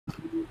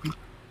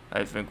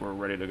I think we're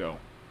ready to go.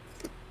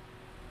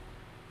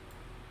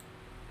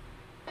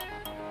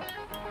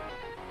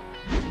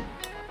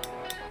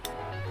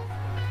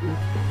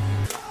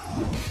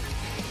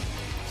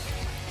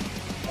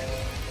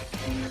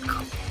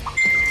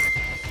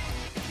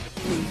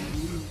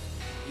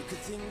 You could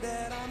think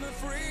that I'm a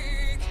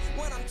freak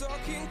when I'm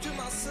talking to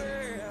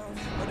myself,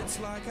 but it's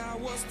like I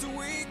was too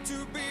weak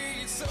to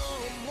be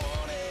someone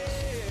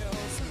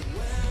else.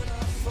 When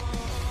I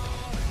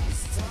fall,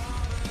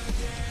 start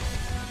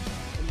again,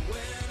 and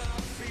when I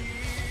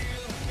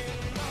feel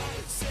in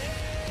myself,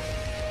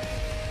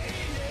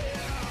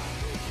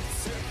 yeah,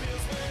 it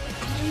feels when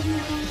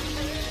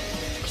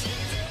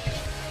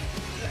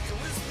like a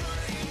whisper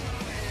in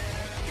my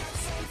head. I got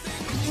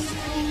something to say.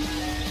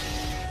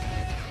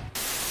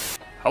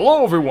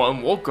 Hello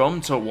everyone, welcome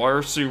to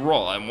YRC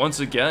Raw, and once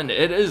again,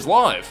 it is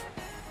live.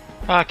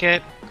 Fuck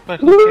it, but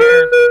who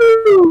cares?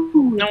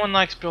 No one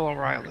likes Bill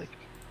O'Reilly.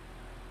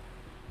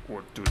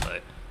 Or do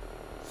they?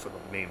 For the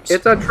memes.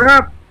 It's a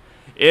trap!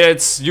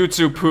 It's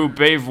YouTube Poop,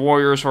 Bave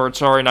Warriors for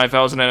Atari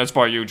 9000, and it's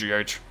by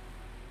UGH.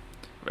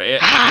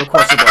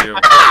 Requested by you.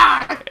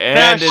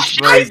 And No, it's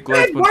shit. by I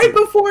said right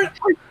before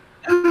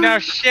No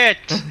shit!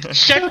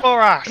 Shit for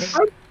us!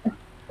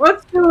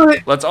 Let's do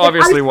it! Let's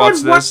obviously I watch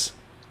said this.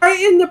 Right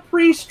in the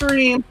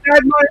pre-stream,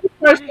 said my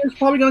question is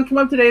probably gonna come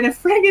up today, and it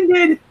friggin'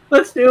 did!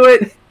 Let's do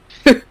it!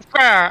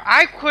 Fair,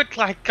 I put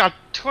like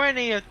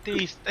 20 of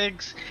these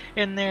things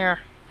in there.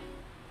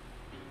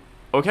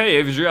 Okay,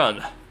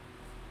 Adrian.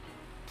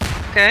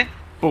 Okay?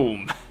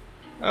 Boom.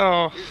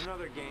 Oh. Here's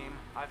another game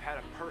I've had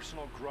a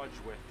personal grudge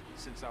with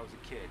since I was a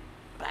kid.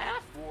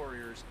 Bath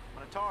Warriors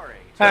on Atari.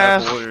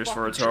 Bad Warriors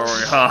for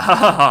Atari. Ha ha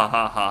ha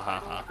ha ha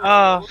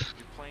ha. Your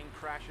plane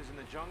crashes in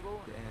the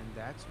jungle. And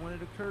that's when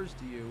it occurs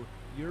to you,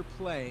 you're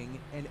playing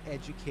an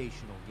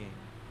educational game.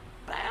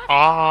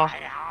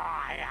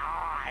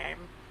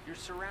 You're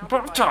surrounded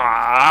But by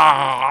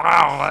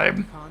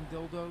time. Con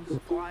dildos,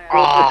 fly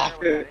Ah. out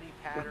without any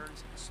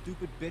patterns.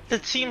 stupid bitch.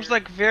 That seems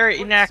like very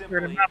Put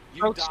inaccurate. I'm simply, not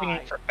you focusing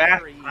die for bath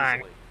very time.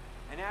 easily.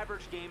 An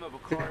average game of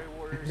Akari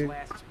Warriors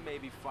lasts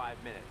maybe 5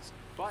 minutes,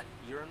 but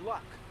you're in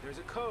luck. There's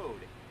a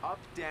code. Up,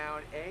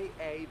 down, A,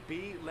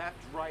 B, left,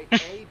 right,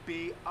 A,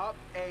 B, up,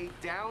 A,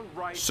 down,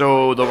 right.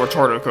 So, the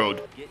retarded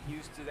code. Get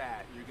used to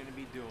that. You're gonna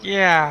be doing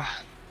Yeah.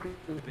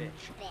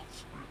 bitch.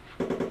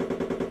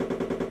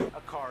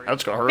 Akari.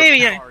 That's gonna hurt. Maybe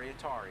Akari,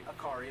 Atari.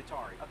 Akari,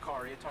 Atari.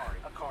 Akari, Atari.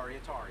 Akari,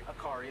 Atari.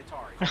 Akari,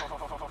 Atari.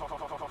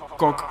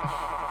 Go.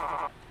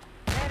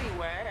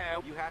 Anyway,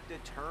 you have to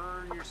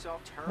turn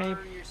yourself. Turn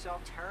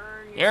yourself.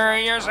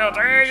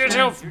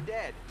 You're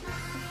dead.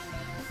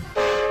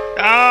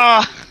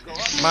 Ah! Go up.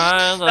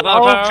 My The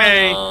O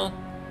face.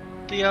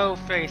 The O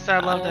face. I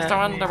love that.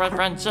 I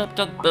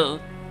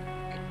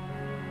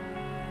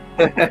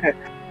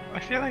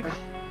feel like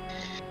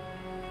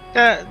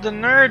the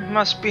nerd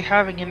must be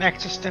having an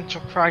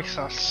existential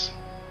crisis.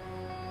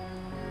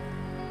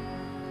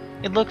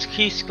 It looks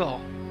key skull.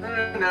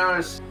 No,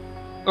 it's...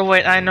 Oh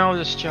wait, I know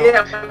this joke.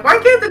 Yeah, why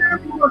can't the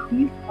nerd be more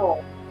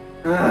peaceful?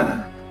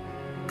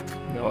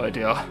 No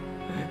idea.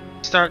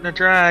 Starting to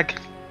drag.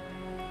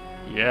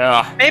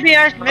 Yeah. Maybe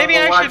I should make.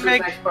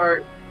 Next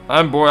part.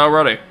 I'm bored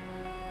already.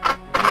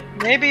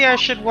 Maybe I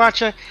should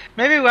watch a.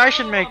 Maybe I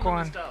should make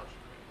one.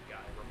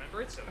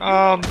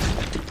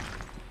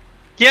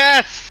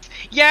 Yes!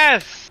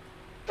 Yes!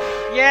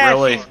 Yes,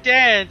 Really? he's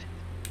dead!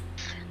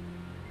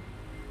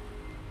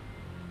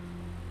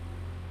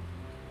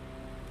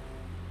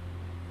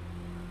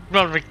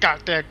 Well, we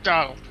got that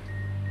dog.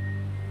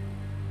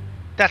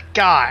 That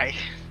guy.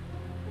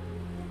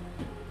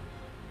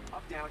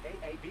 Up, down, A,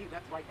 B,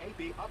 left, right, A,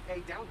 B, up, A,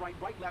 down, right,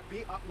 right, left,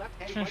 B, up, left,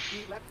 A, right,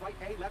 B, left, right,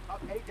 A, left,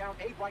 up, A, down,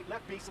 A, right,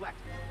 left, B, select.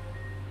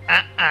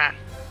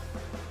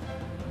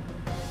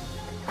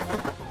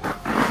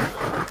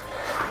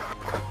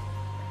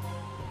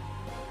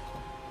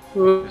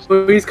 Ooh,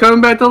 he's coming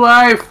back to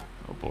life!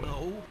 Oh boy.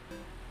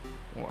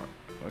 What?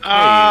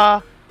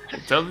 Okay.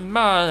 Tell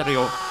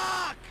Mario.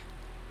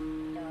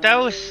 That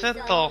was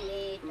simple.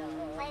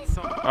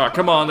 Oh,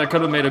 come on, that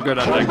could have made a good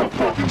ending.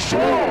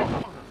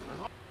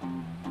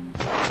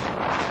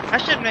 I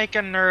should make a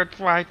nerd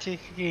YTE.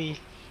 You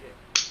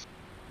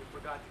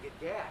forgot to get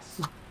gas.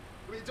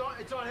 It's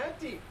on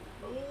empty.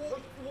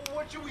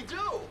 What should we do?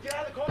 Get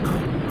out of the car.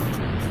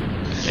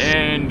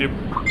 And it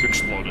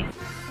exploded.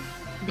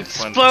 The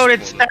planet Exploded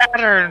exploded.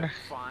 Saturn!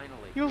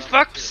 Finally. You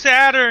fucked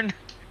Saturn!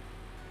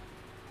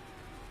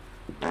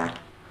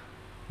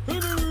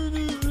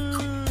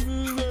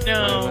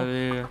 No.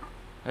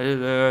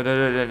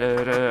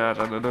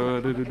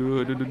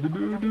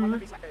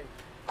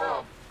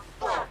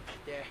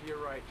 Yeah, you're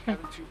right.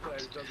 Having 2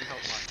 players doesn't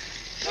help much.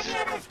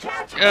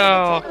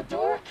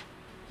 Oh.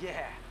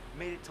 Yeah,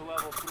 made it to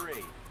level 3.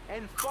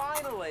 And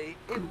finally,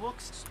 it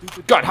looks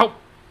stupid. God help!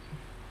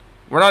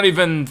 We're not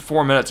even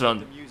 4 minutes The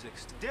on.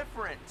 music's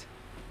different.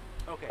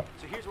 Okay,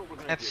 so here's what we're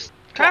gonna That's do.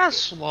 kind of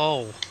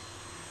slow.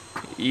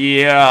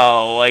 Yeah,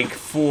 like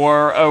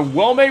for a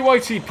well-made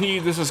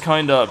YTP, this is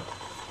kind of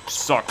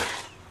suck.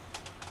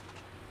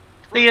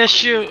 The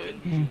issue. You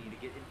need to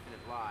get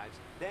infinite lives.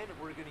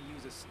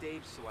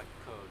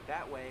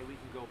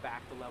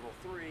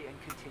 3 and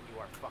continue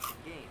our fucking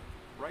game.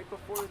 Right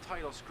before the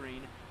title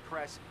screen,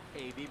 press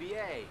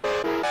ABBA.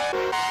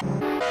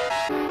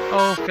 Oh,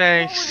 What were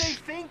they face.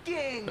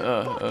 thinking?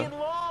 Fucking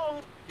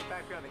long! Get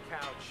back on the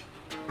couch.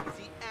 The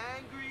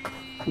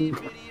angry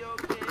video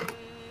game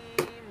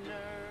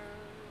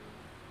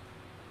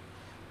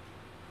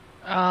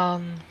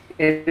nerd.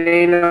 It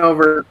ain't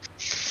over.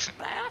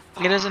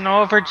 It isn't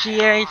over,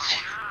 GH.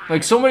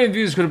 Like, so many of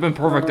these could have been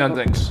perfect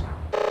endings. Now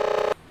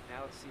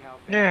let's see how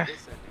bad Yeah.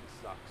 this ending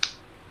sucks.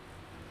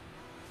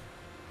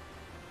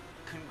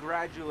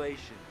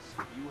 Congratulations,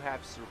 you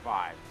have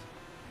survived.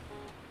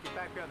 Get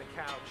back on the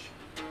couch.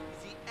 The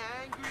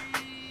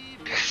angry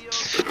video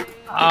game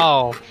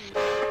Oh.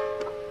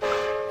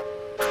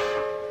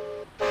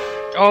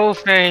 Oh,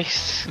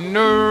 face.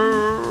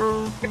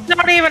 No. It's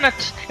not even a.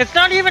 It's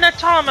not even a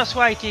Thomas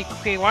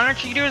YTP. Why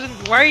aren't you using?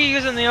 Why are you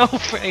using the old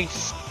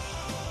face?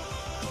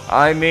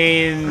 I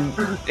mean,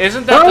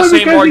 isn't that Well, the same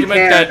because we argument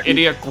can. that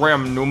idiot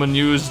Graham Newman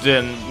used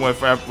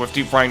with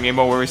Deep Frying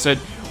Nemo, where he said,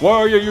 "Why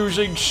are you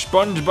using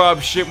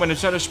SpongeBob shit when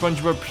it's not a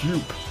SpongeBob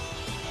puke?"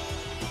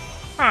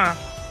 Huh.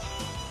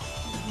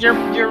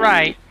 You're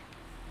right.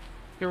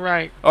 You're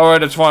right.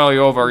 Alright, it's finally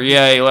over.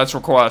 Yay, let's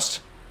request.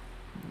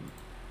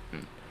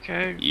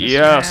 Okay. this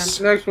Yes.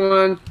 Next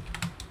one.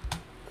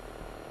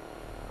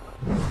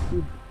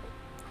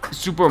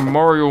 Super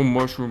Mario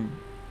Mushroom.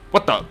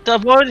 What the?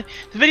 The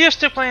video's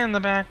still playing in the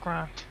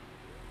background.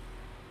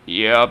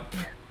 Yep.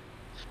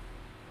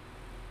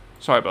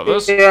 Sorry about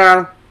this.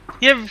 Yeah.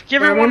 Give Yeah,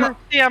 everyone one-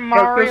 see a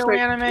Mario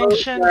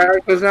animation.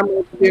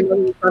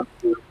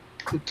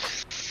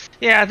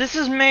 Yeah, this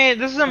is made.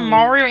 This is a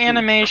Mario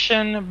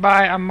animation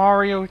by a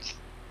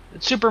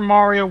Super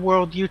Mario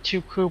World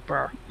YouTube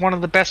Cooper, one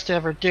of the best to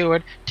ever do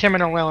it,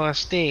 Terminal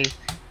LSD.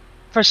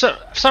 For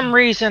some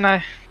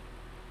reason,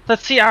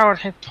 let's see how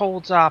it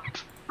holds up.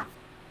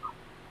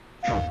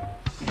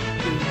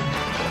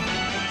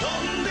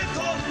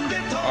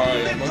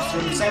 Alright,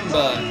 Mushroom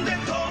Samba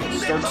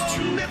starts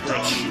to rich.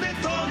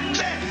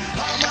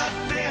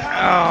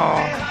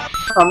 Oh,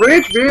 I'm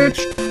rich, bitch.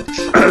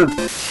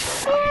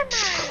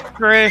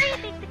 great.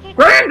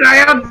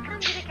 Granddad.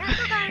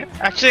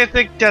 Actually, I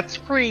think that's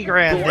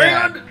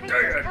pre-Granddad.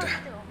 Granddad!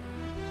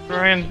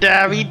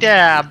 Granddaddy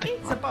Dab.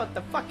 It's about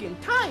the fucking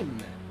time.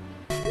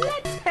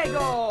 Let's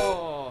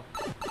go.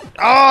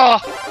 Oh,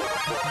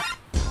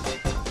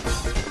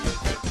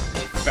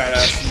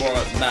 Badass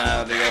Mario.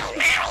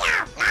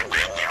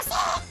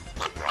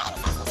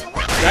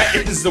 That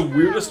is the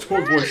weirdest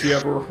toad voice you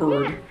ever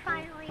heard.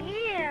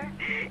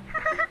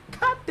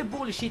 Cut the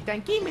bullshit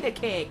and give me the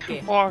cake.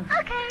 or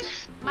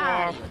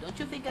Mario, don't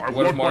you think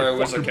What if Mario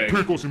was a cake?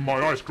 Pickles in my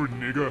ice cream,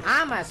 nigga.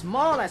 I'm as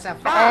small as a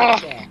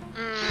fuck.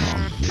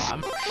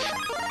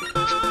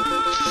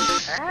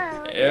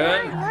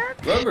 And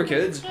remember,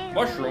 kids,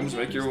 mushrooms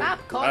make you. Stop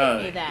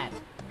calling me that.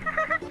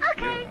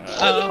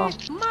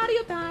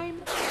 Mario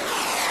time.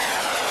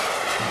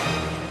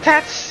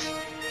 that's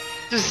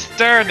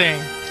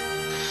disturbing.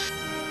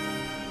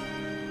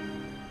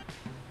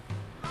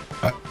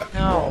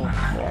 No,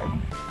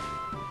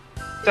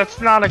 that's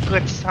not a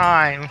good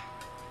sign.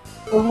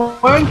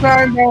 One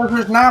time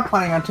Bowser's not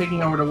planning on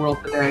taking over the world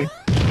today.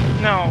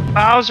 No,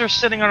 Bowser's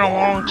sitting on a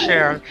long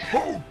chair.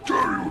 How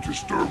dare you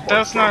disturb my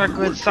That's not a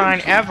family good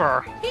sign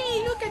ever.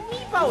 Hey, look at me,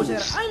 Bowser.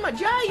 I'm a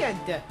giant.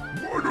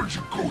 Why don't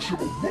you go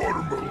shove a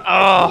watermelon?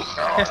 Oh,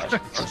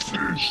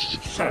 See,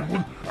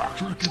 someone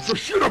actually gives a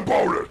shit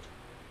about it.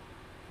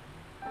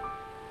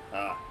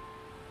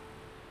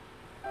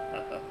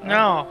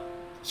 no.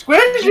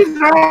 Squish his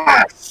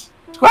ass!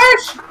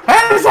 Squish!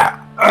 Hands up!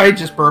 I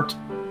just burped.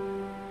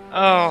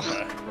 Oh.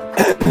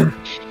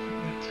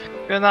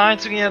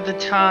 Reminds me of the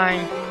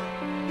time.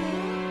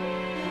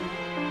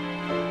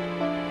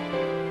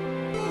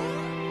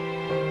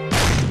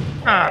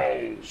 Huh.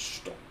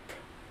 Stop.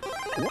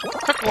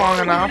 Took long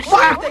enough.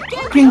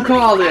 Fucking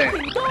called it!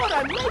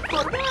 I'm late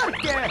for work.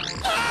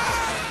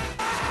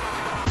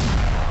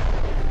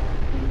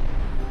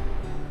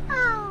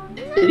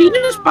 Did he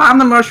just bomb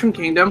the Mushroom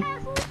Kingdom?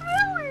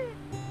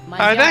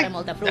 Mangiare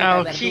molta frutta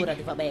Oh, e verdura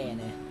ti fa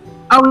bene.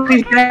 Oh,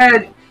 he's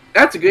dead!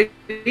 That's a good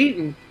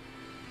eating.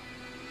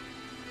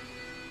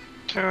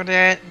 So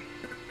that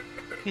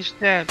he's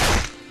dead.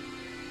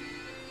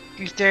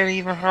 He's dead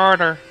even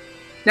harder.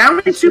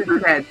 Now he's super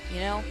dead. You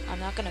know, I'm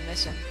not gonna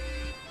miss him.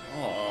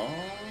 Aww.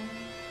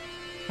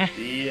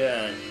 The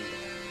end.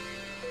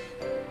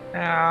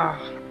 Ah.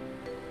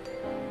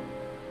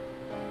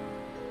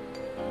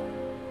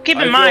 Keep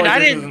in mind, I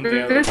didn't.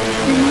 And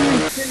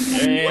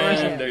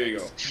there you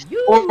go.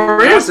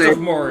 Or is Last it? of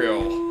Mario.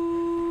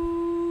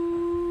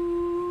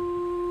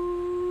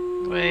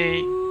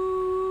 Wait.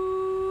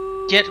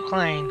 Jet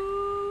plane.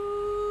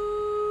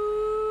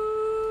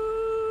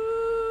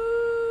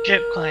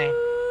 Jet plane.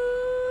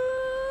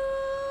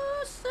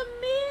 It's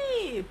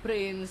me,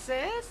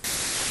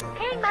 princess.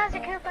 Hey, Master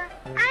Koopa,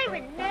 I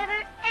would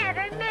never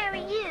ever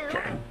marry you.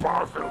 Can't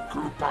bother,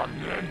 Koopa.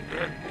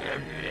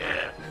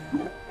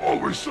 You're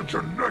always such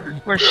a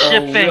nagging. We're Oh,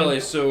 shipping. really?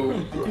 So,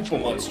 Koopa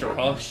Monster,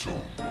 huh?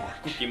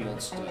 Cookie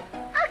Monster.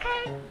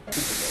 Okay,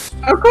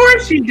 Of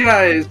course he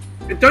does.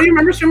 Don't you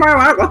remember Super Mario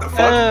Land? What the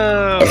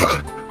fuck?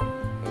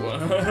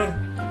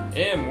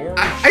 And more.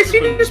 I see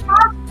this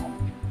spot.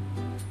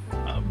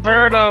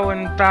 Birdo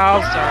and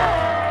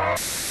Bowser.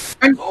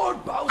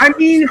 I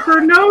mean,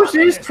 her nose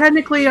is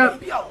technically a.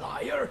 Be a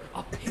liar,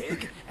 a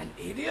pig, an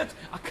idiot,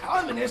 a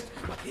communist,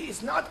 but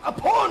he's not a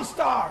porn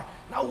star.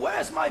 Now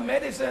where's my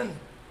medicine?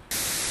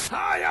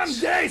 Hi, I'm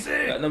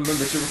Daisy. Got enough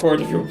members to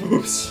record your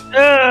boobs.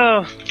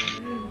 Oh.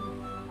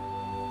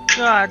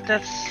 God,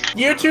 that's.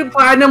 YouTube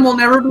Platinum will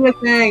never be a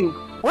thing.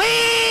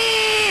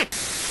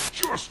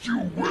 Just you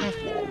wait,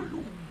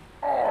 Mario.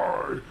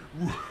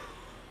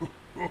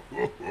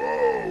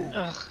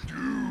 Ugh.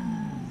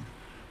 Dude,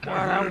 God, my I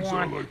hands are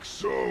want. like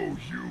so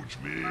huge,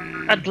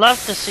 man. I'd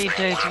love to see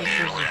Daisy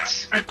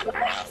physics.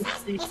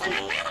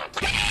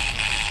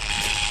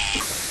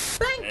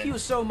 Thank you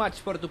so much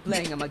for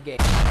playing my game.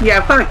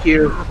 Yeah, fuck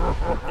you.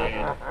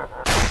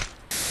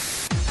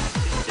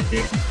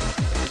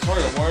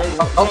 Sorry, Mario.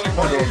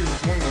 Mario is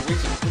one of the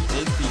weeks of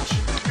Princess Peach.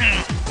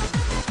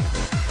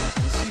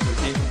 This season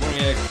came from one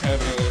of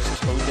Cameo's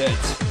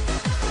Toadette.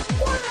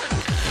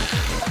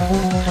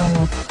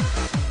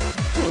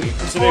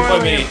 Presented by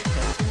me.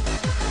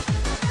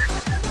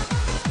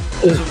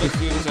 Also, make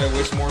sure I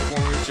wish more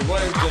formers to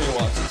whatever Jenny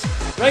watches.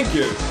 Thank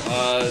you.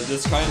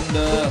 This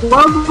kinda.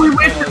 Lovely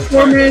wait for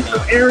 4 minutes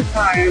of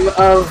airtime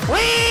of.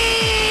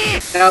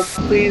 Now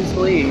please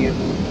leave.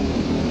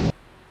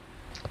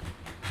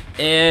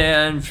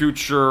 And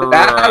future.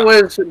 That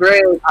was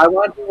great. I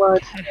want to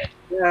watch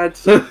that.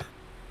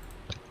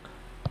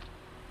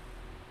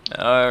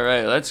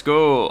 Alright, let's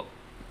go.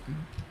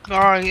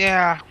 Oh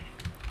yeah.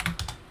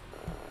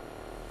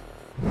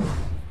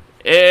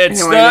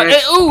 It's Anyway,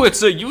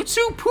 it's a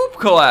YouTube poop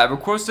collab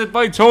requested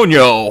by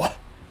Tonyo.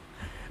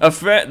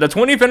 The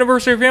 20th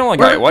anniversary of Family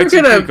Guy. We're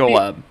YTP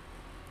collab.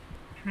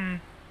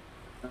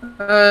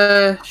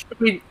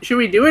 Should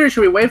we do it or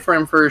should we wait for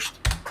him first?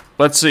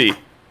 Let's see.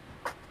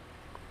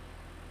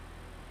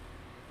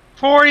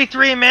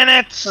 43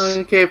 minutes.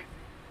 Okay.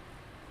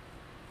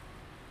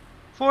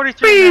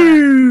 43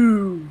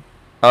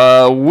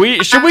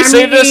 minutes. Should we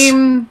save this?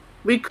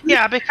 We could.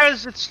 Yeah,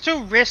 because it's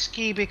too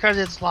risky because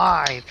it's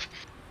live.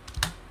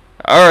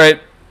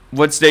 Alright.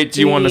 What date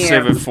do you want to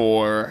save it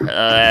for? We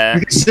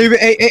can save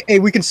it. Hey,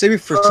 we can save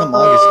it for some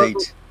August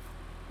date.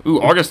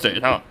 Ooh, August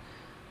date, huh?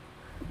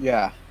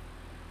 Yeah.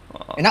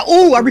 And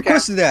I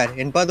requested that.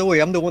 And by the way,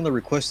 I'm the one that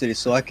requested it,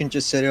 so I can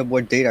just set up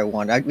what date I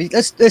want.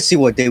 Let's see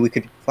what day we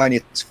could find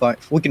it. It's fine.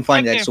 We can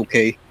find that it's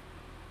okay.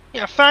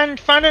 Yeah, find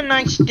a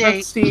nice date.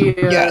 Let's see.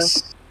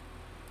 Yes.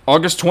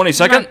 August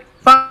 22nd?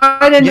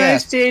 Find a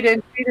nice date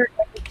and Peter.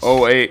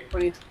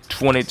 08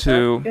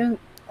 22.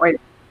 Wait.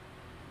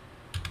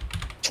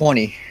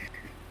 20.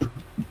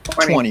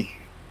 20.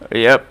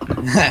 Yep.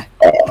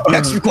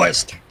 Next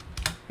request.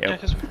 Yep.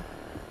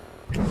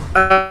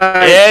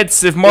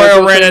 It's if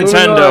Mario ran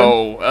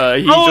Nintendo.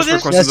 He just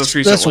requested this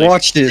recently. Let's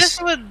watch this.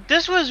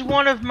 This was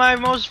one of my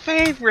most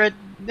favorite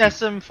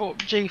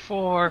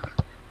SMG4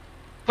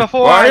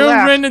 before Mario I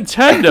left. ran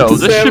Nintendo.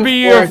 This should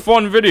be a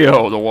fun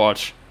video to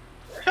watch.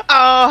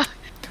 Would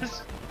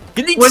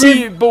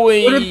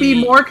it be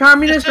more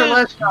communist or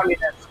less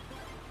communist?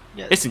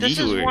 Yeah, It's this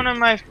is one of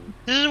my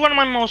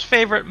most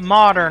favorite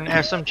modern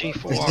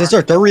SMG4. Is this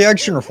our third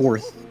reaction or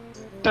fourth?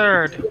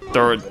 Third.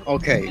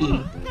 Okay.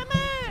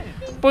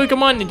 Boy,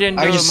 come on, Nintendo.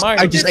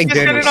 I just ain't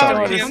dead with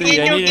sorry. I need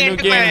a new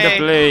game to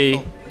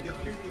play.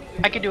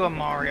 I could do a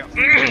Mario.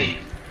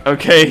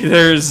 Okay,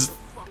 there's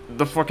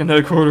the fucking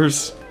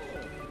headquarters.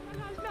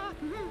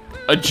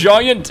 A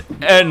giant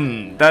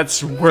N.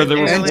 That's where they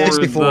record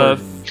the.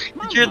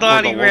 You're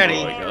not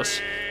ready. I guess.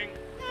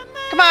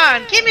 Come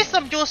on, give me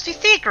some juicy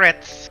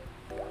secrets.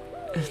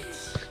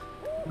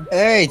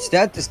 Hey, is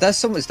that the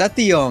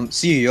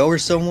CEO or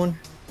someone?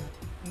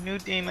 New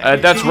game idea.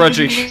 That's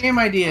Reggie. Game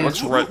idea.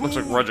 What's Reggie?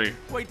 What do you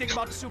think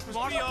about the Super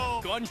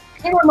Mario gun?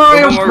 Super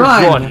Mario's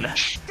gun.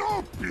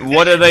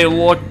 What do they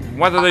look?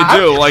 What do they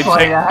do? Like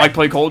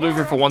play Call of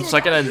Duty for 1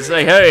 second and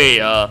say, "Hey,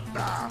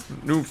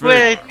 new thing."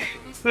 Wait.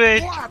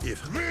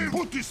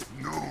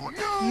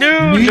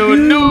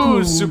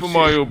 New Super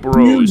Mario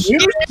Bros.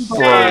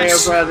 Mario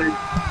Brothers.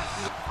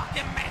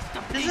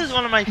 This is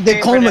one of my favorite. They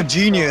call him a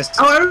genius.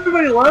 Oh,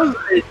 everybody loves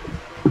it.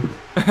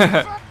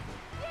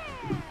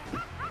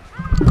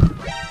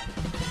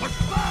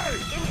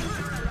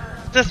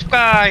 The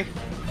spy.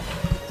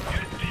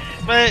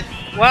 But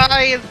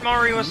why is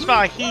Mario a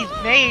spy?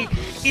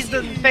 He's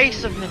the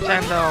face of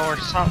Nintendo or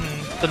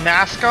something. The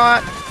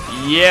mascot?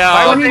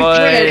 Yeah,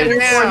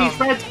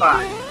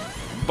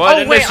 but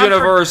in this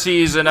universe,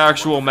 he's an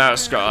actual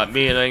mascot,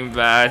 meaning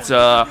that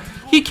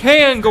he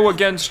can go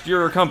against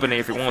your company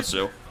if he wants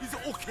to.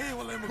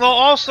 Well,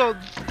 also,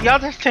 the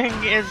other thing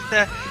is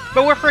that...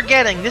 But we're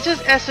forgetting, this is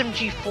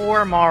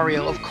SMG4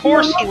 Mario. Of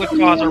course he would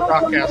cause a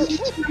ruckus.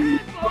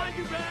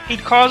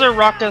 He'd cause a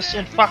ruckus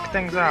and fuck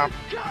things up.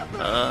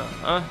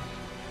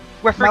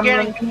 We're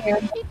forgetting...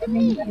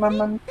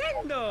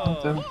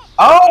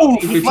 Oh,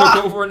 he took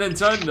over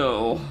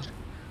Nintendo.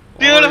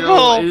 Beautiful!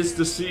 Mario is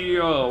the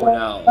CEO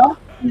now.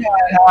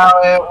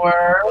 how it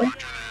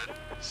works.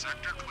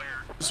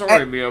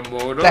 Sorry,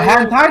 Miyamoto. The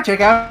hentai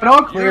checkout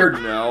all clear.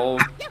 Cleared now.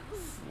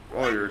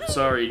 Oh, you're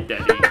sorry,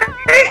 Daddy.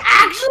 Hey,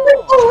 actually,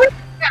 what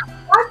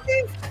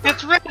the?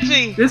 It's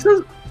Reggie. This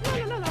is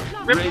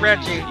Rip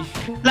Reggie.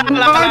 La, my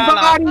la, la,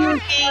 la. body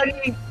is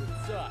ready.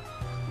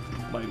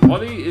 My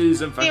body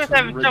is in He was fact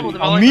having trouble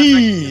ready. developing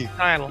Me.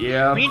 title.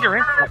 Yeah. Me your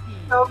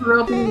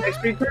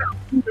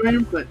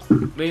input. I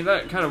mean,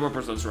 that kind of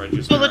represents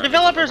Reggie's. So the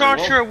developers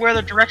aren't sure where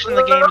the direction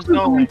the game is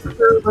going.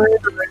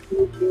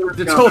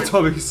 The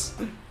Teletubbies.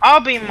 I'll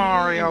be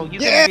Mario. You can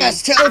be...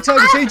 Yes,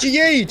 Teletubbies,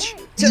 AGH!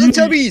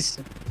 Teletubbies!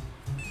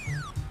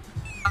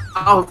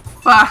 Oh,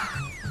 fuck.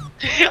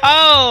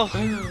 Oh!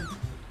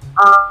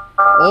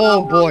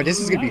 Oh boy, this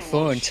is gonna be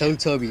fun.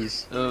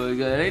 Teletubbies. Oh my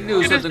god, I knew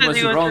It is something was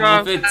busy with wrong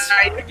drugs. with it.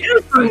 I knew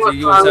I think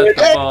you was at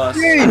the boss.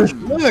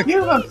 Look!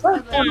 You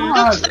upset the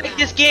Looks like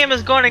this game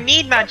is going to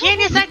need my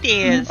genius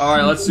ideas.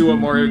 Alright, let's see what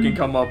Mario can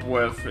come up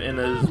with in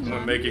his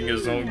when making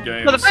his own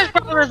games. But the first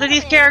problem is that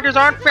these characters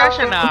aren't fresh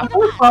enough.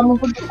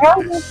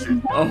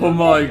 Oh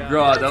my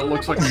god, that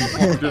looks like a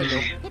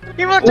fucking...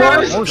 People are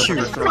trying Oh to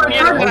shoot.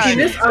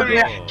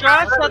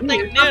 draw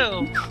something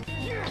new.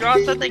 Draw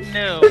something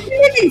new. Is he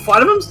making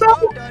fun of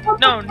himself?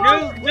 No,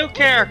 new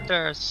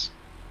characters.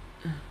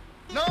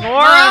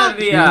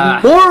 Maria!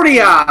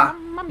 Moria!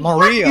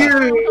 Maria!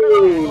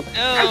 You!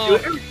 Oh.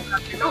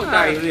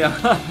 Maria!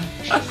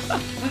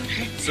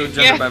 So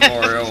judged by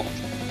Mario.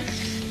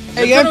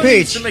 Hey, Nintendo Paige.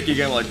 needs to make a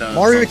game like that.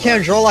 Mario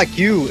can't draw like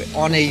you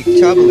on a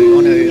tablet,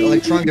 on an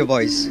electronic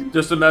device.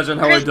 Just imagine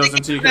how it does in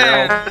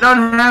TKO. I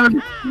don't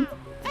have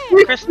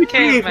Chris the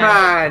Caveman.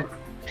 man.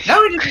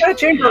 Now we just gotta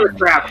change all the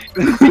crap.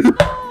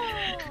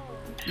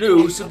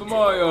 New Super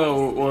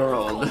Mario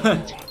World.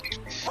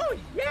 Oh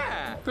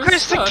yeah.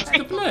 Chris the Starts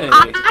to play.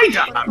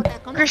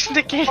 Chris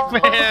the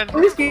Caveman.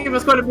 This game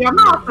is going to be a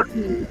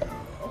masterpiece.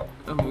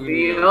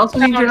 We also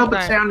need your help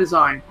with sound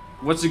design.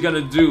 What's he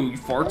gonna do? You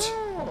fart?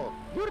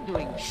 You're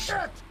doing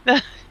shit.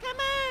 Come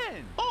on!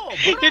 Oh,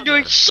 You're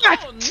doing shit.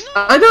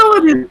 I know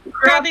what this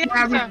Grab crap the is.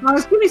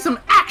 exercise. Give me some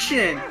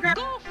action.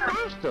 Go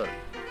faster.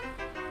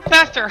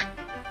 Faster.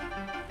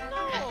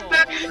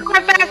 Go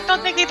fast.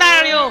 Don't think they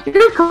tired of you.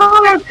 You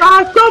call it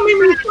fast. Don't make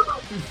me.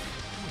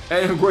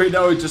 And right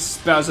now he's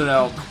just spazzing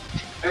out.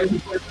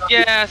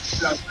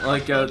 Yes.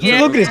 Like a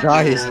Yeah. Look at his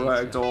eyes.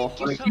 ragdoll.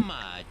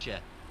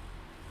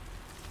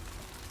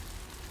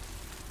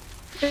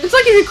 It's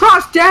like if you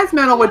cross death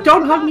metal with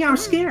 "Don't hug me, I'm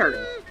scared."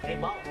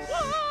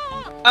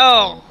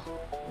 Oh.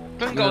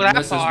 Couldn't go that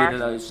This has far.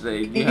 been a nice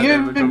day. You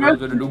haven't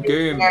downloaded a new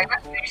game.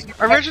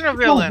 Original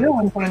villain.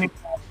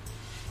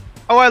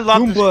 Oh, I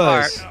love this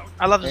part. Goombas.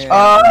 I love this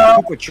part.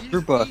 Troopa,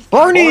 Troopa.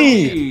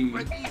 Barney!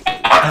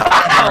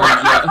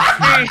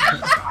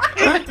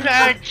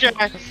 Bad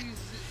guy.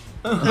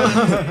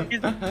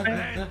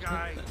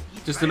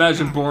 Just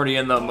imagine Barney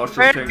in the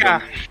Mushroom Bad Kingdom.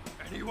 guy.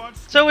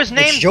 So his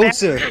It's name's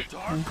Joseph.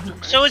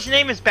 So his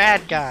name is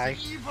Bad Guy.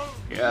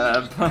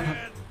 Yeah.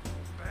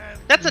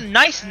 That's a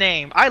nice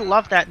name. I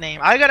love that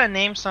name. I gotta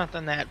name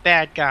something that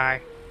Bad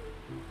Guy.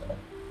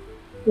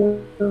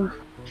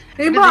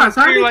 Hey boss,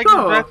 how did it like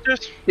go?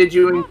 investors? Did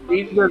you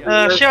indeed?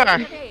 Sure.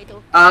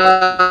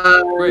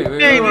 Wait,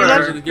 Hey, wait,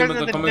 let's the game of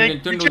the coming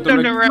Nintendo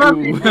Nintendo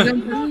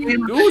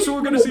Direct. Ooh, so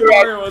we're gonna see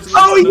Mario as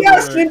Oh Nintendo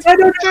yes, Direct.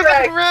 Nintendo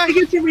Direct! Direct. We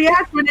get to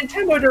react to a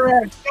Nintendo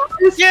Direct!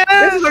 This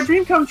is our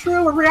dream come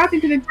true, we're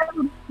reacting to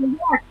Nintendo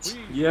Direct!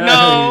 Yeah.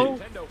 No.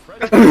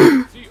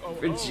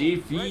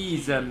 Reggie.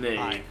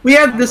 We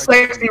have the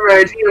sexy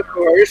Reggie, of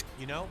course.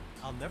 You know,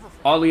 I'll never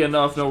forget Oddly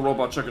enough, no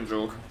robot chicken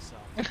joke.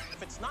 myself.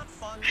 If it's not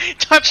fun,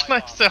 Touch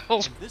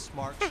myself. this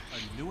marks a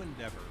new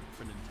endeavor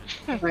for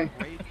Nintendo. Great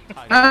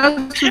title.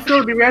 That's just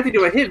going to be reacting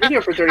to a hit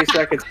video for 30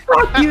 seconds.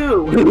 Fuck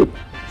you!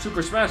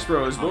 Super Smash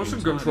Bros.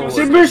 Motion Control.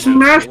 Super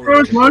Smash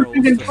Bros.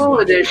 Motion Control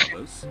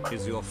Edition.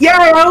 Yeah,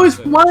 I always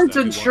wanted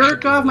to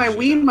jerk off my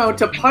Wiimote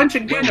to punch a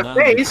guy in the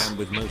face.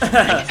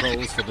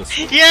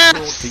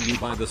 Yes. To you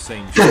by the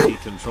same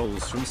shitty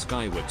controls from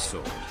Skyward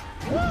Sword.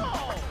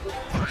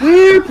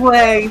 We're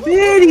playing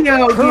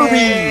video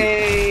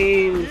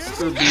games!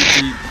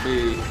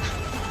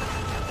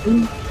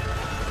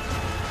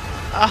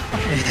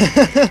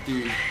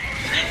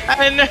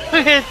 I know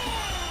it.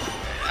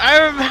 I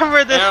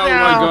remember this Oh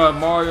now. my god,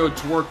 Mario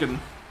twerking.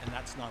 And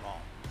that's not all.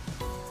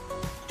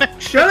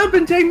 Shut up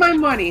and take my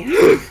money!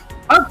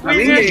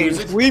 Upcoming games!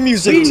 Wii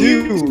music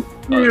too.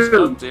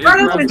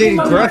 Updated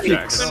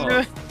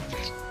graphics.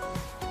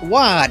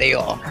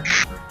 Wario.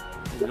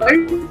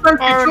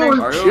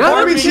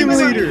 Farming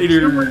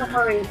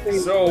Simulator.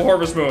 So,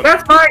 Harvest Moon.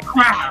 That's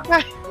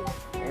Minecraft!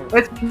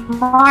 It's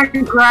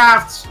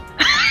Minecraft!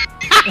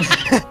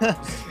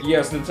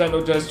 Yes,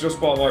 Nintendo just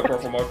bought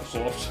Minecraft from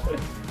Microsoft.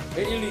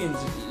 Aliens,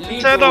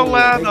 Nintendo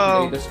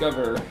Labo.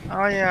 Discover.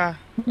 Oh yeah.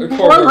 A What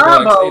quarter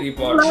bucks, Labo? 80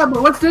 bucks.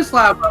 Labo? What's this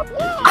Labo?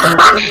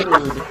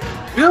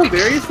 Build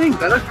various things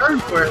that are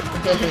turned for it.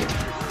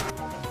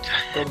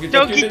 Doki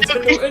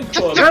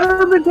Doki. Shut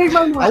up and take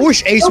my money! I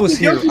wish Ace was Doki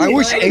here. Doki I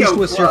wish Lego Ace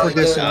was here for Club.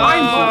 this one.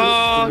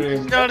 Oh,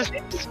 no,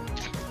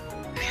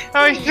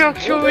 Oh, he's so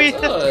chewy.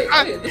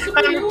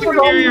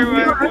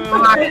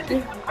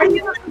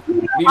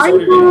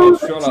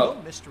 Shut up.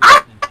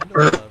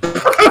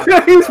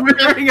 He's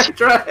wearing a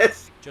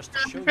dress. Just to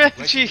show you,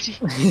 Reggie.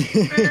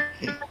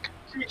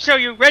 Show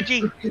you,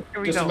 Reggie. Here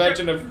we Just go.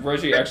 imagine if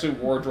Reggie actually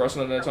wore a dress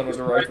on the Nintendo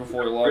Direct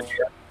before he left.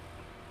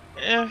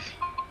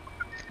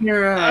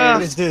 Your What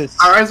eyes. is this?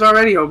 Our eyes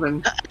already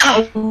open.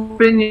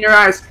 Open your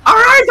eyes. Our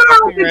eyes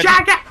are open,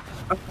 Jacket.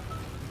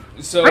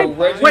 So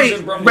Reggie's Wait,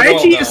 in Rumble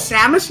Reggie now. is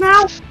Samus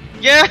now?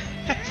 Yeah.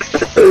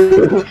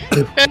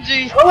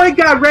 Reggie. Oh my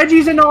God,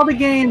 Reggie's in all the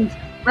games.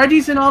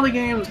 Reggie's in all the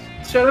games.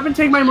 Shut up and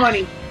take my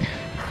money.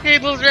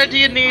 Needles,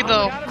 Reggie, and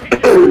Needle.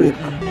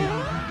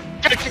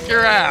 Gotta kick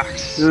your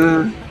ass.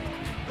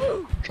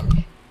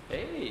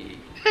 Hey,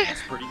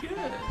 that's pretty good.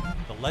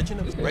 The Legend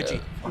of Reggie.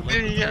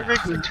 Yeah,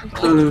 Reggie.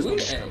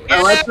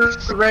 I like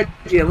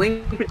Reggie. A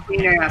link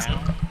between ass.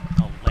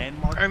 A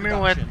landmark I mean,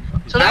 what?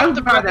 production So I that's was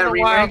the about Breath that of the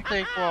Wild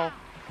remake. sequel.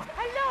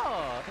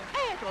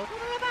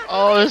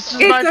 Oh, this is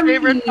It's my a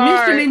favorite me,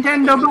 part. Mr.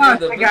 Nintendo Boss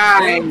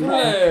guy.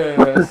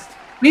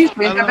 He's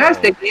been the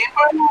best at Game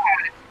Boy.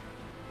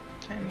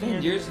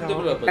 10 years in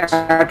development.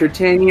 After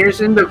 10 years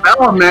in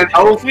development,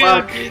 oh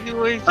fuck. A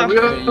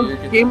real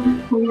Yeah,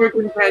 Game Boy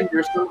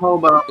contender, some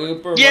hobo.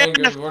 Super Yeah.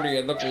 Mario Party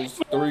and Knuckles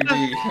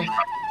 3D.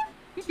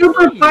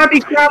 Super Flappy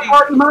Crap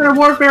Party Modern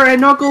Warfare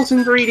and Knuckles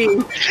in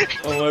 3D.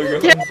 Oh my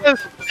god. Yes.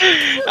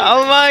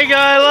 Oh my god,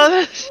 I love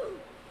this.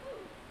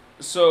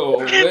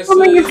 So, this I'm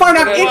making is fun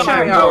of Nintendo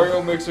Itch.io.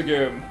 Mario Mix a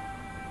Game.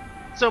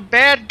 So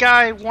bad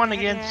guy won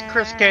against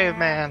Chris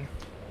Caveman.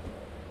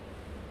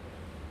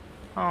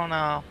 Oh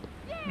no.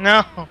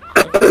 No.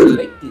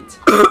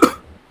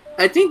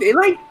 I think they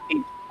like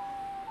it.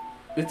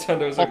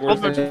 Nintendo's like, where's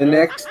The the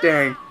next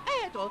day.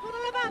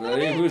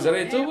 Ready? Who's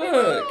ready to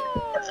work?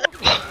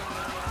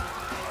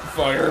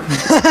 Fire.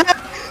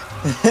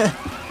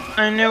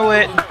 I knew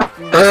it.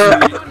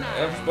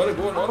 Everybody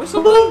going on or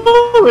something?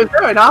 Ooh, is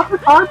there an offer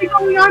party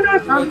going on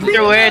or something?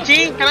 Mr.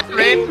 Reggie, can I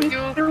rape you?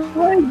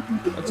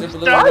 That's it for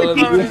the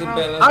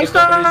I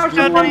started out the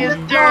to want to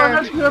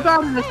know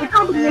about it. The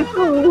company is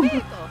cool.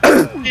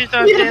 She's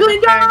 $1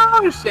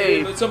 million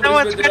saved. But No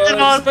one's somebody's catching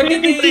on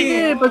spaghetti.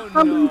 Yeah, but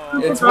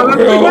somebody's It's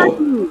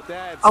Mario.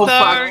 Oh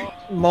Sorry.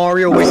 fuck.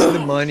 Mario wasted the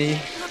money.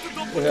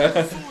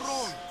 Yeah.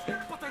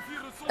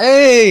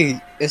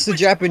 Hey, it's the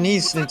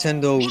Japanese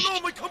Nintendo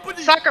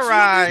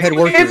Sakurai. head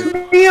It's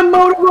worker. me and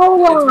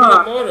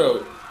Motorola.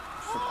 Miyamoto.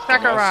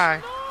 Sakurai.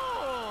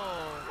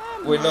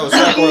 Wait, no,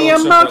 Sakurai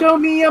was separate.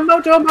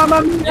 Miyamoto,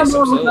 Mama Yes, I'm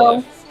still Miyamoto.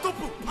 alive.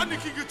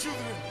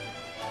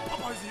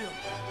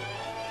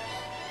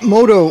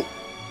 Moto.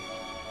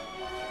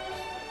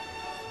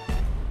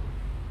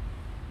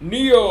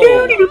 Neo.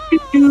 Oh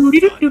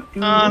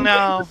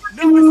no.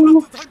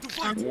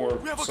 War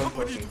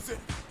something.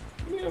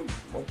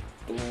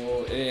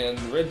 Miyamoto and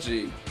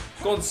Reggie.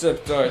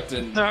 Concept art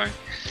and Sorry.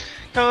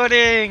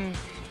 Coding.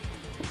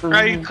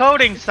 Are you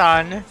coding,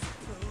 son?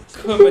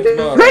 Comet Red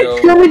Mario.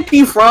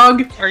 Comet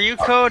Frog. Are you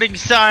coding,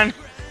 son?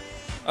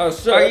 I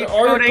said,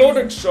 are you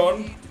coding,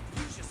 son?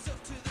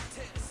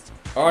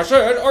 I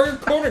said, are you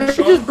coding, I just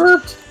son?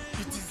 burped.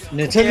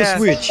 Nintendo Yes.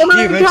 Switch. Oh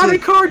my He God,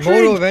 invented a cartridge!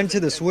 Moto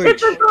invented the Switch.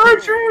 It's a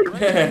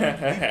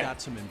cartridge.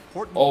 got some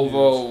important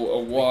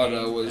Although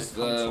Iwata was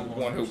the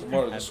one who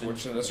promoted the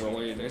Switch in its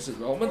early days of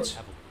development.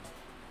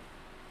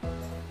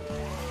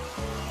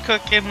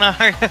 Cooking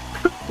Mario.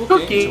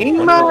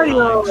 Cooking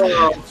Mario.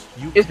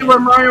 Is it where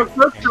Mario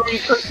cooks or you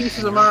cook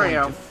pieces of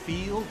Mario?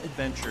 Feel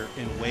adventure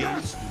in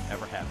ways you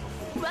never have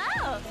before.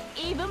 Wow,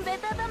 even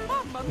better than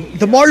Mamma Mia.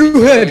 The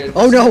Mario head.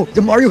 Oh no,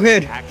 the Mario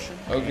head. Action.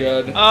 Oh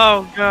god.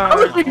 Oh I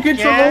was god. in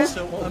control. Yeah.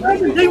 So, I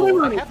can take my I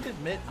money. have to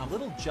admit, I'm a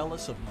little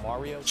jealous of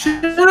Mario's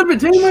Shut up and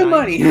take my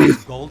money.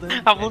 golden,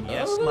 I will- and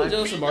yes, I'm a little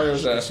jealous of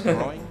Mario's ass.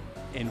 growing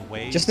in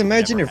ways Just you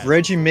imagine never if had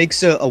Reggie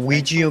makes a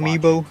Ouija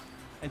amiibo.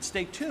 And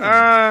stay tuned.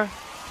 I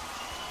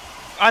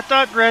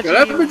thought Reggie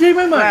Shut up and take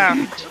my money.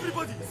 laughed.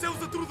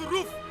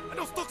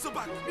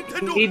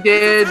 He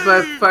did,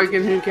 but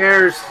fucking who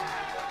cares?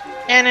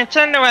 And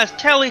Nintendo has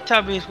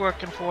Teletubbies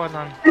working for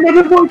them. And they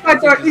just won't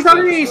cut out. He's on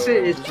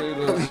racist.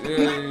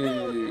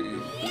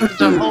 Yay.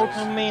 The whole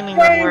new meaning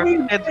of Hey, where we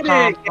kids did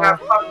come it. Yeah,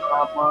 from. fuck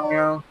off,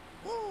 Mario.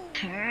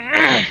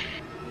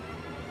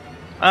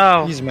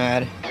 Oh, He's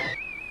mad.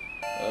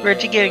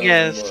 Reggie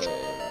Gigas.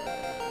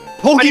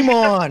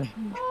 Pokemon.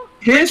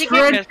 His Reggie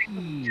friend.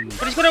 Gigas.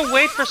 But he's gonna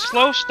wait for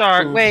slow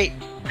start. Wait,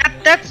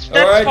 that's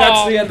Alright, that's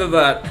fall. the end of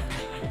that.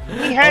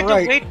 He had to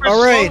wait for slow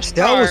Alright, start.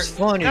 that was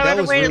funny. Now That had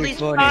to was wait at really least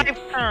funny.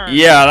 5 turns.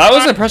 Yeah, that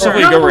was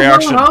impressively good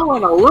reaction.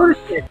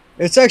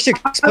 It's actually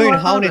explaining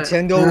how love it.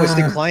 Nintendo was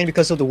declined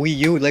because of the Wii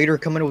U, later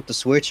coming with the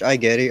Switch. I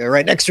get it.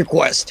 Alright, next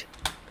request.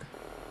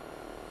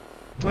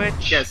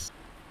 Which? Yes.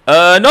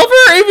 No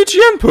for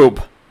AVGN poop.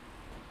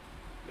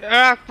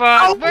 Fuck,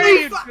 Oh, what are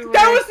you wait, doing?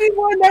 that was the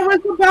one that was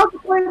about to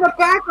play in the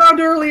background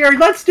earlier.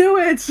 Let's do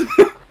it.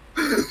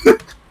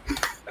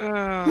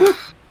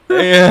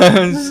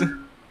 Yes.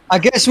 I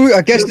guess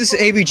this is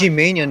AVG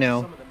Mania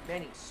now. Some of the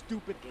many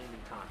stupid gaming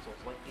consoles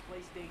like the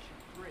PlayStation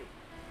 3.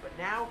 But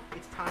Now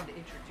it's time to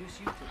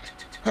introduce you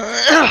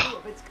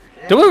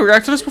to Did we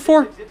react to this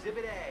before?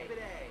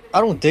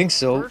 I don't think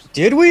so.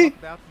 Did we?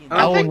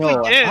 I don't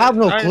know. I have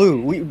no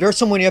clue. There's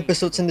so many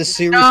episodes in this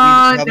series. We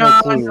have no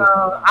clue.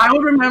 No. I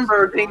would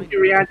remember things you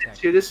reacted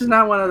to. This is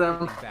not one of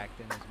them.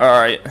 All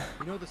right.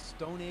 You know the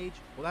Stone Age?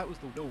 Well, that was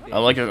the I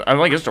like it. I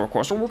like his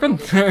request working.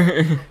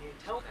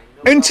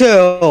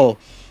 Intel.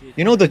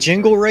 You know the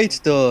jingle rates,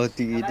 the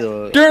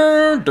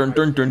dun, dun,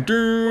 dun, dun,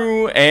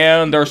 dun,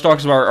 and their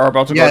stocks are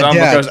about to go down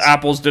because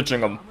Apple's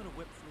ditching them.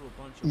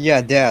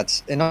 Yeah,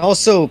 that. And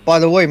also, by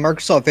the way,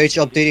 Microsoft Edge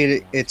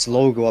updated its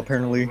logo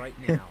apparently.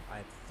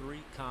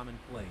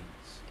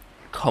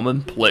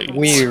 Common plates.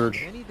 Weird.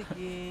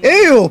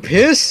 Ew,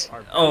 piss.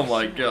 Oh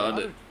my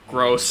god,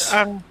 gross.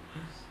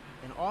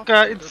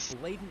 God,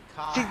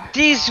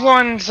 these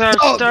ones are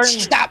starting.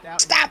 Stop!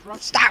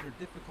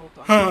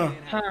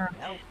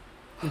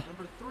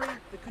 Number 3,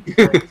 the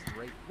controls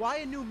rate. Why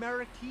a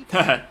numeric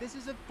keypad? This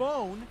is a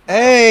phone.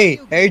 Hey,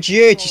 GH,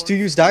 you still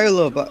use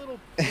dial-up. On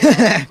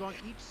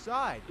each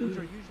side, which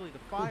are usually the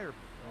fire.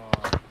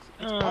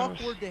 It's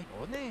awkward to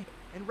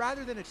and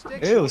rather than a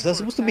stick. Ew, is that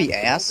supposed to be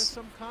ass?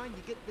 Some kind,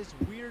 you get this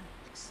weird.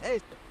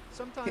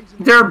 Sometimes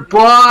they're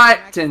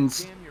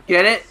buttons.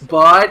 Get it?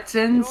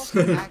 Buttons.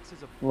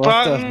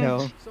 What the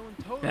hell?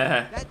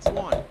 That's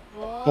one.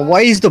 But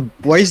why is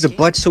the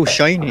butt so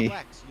shiny?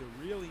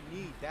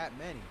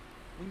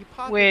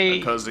 Wait.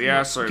 Because the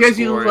ass is because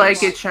you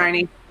like it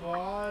shiny.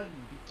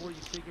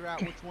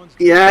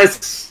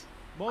 Yes.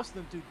 Most of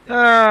them do.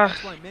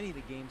 That's why many of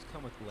the games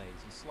come with lays.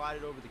 You slide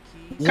it over the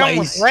keys. Come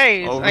with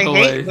lays. I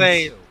hate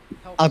lays.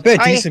 I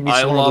bet decent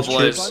I love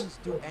lays.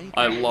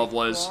 I love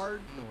lays.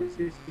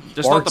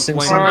 Just not the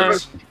plain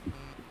lays.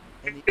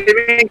 They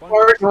make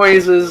fart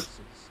noises.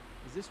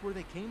 Is this where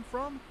they came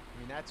from? I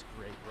mean, that's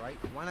great, right?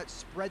 Why not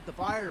spread the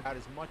fire out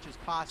as much as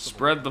possible?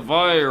 Spread the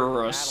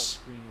virus.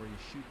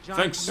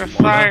 Thanks,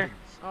 fire.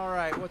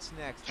 Alright, what's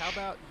next? How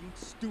about you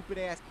stupid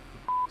ass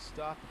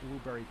stuff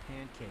blueberry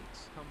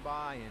pancakes? Come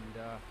by and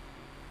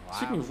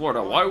Speaking of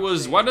Florida, why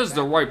does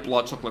the white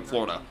blood look like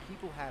Florida?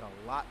 People had a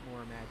lot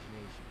more imagination.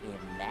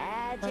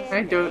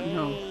 I don't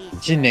know.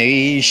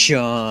 Imagination.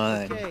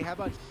 Okay, how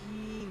about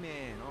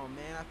He-Man? Oh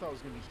man, I thought it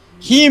was gonna be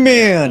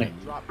He-Man.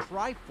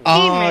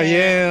 I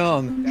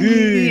am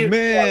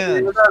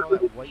He-Man.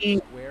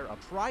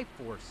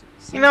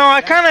 You know,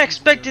 I kind of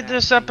expected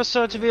this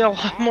episode to be a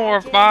lot more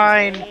of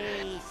mine.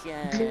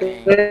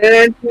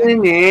 Destination.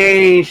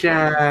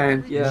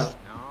 Yeah.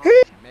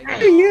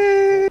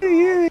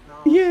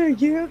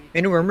 Yeah.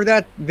 And remember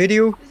that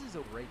video?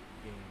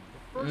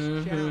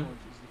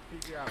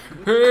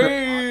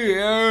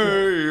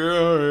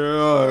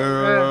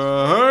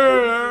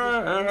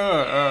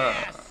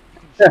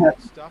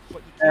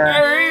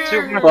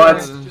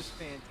 But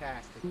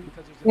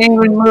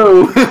even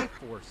move.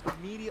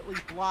 Immediately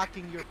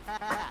blocking your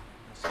path.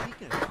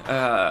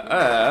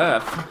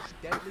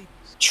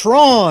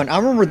 Tron. I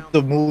remember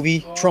the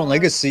movie Tron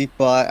Legacy,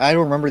 but I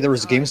don't remember there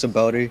was games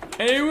about it.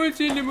 Hey, what's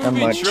in the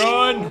movie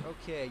Tron?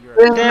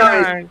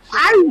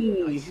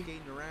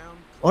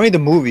 Only the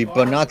movie,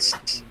 but not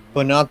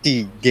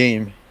the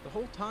game. The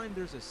whole time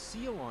there's a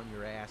seal on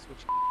your ass,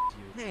 which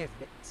you.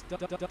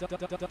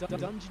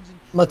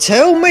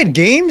 Mattel made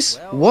games?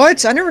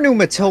 What? I never knew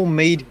Mattel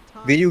made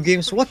video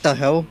games. What the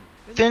hell?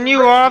 Then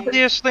you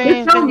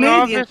obviously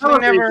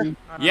never.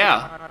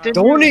 Yeah.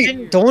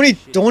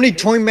 The only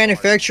toy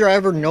manufacturer I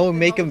ever know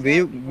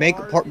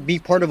be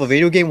part of a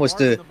video game was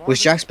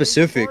Jack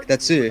Pacific.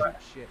 That's it.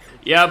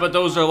 Yeah, but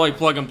those are like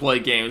plug and play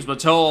games.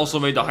 Mattel also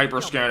made the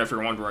Hyperscan, if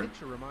you're wondering.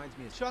 Reminds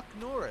me of Chuck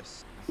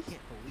Norris. I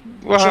can't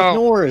believe Wow. Chuck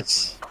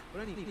Norris.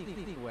 But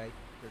anyway,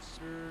 there's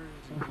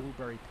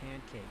blueberry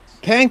pancakes.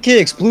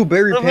 Pancakes,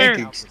 blueberry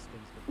pancakes.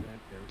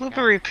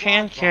 Blueberry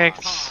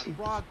pancakes.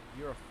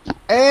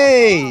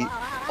 Hey!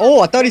 Oh,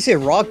 I thought he said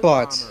rock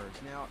bots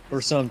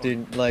or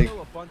something. Like,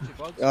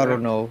 I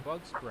don't know.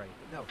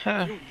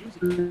 Huh.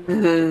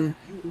 You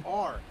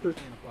are a bug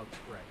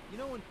spray. You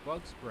know when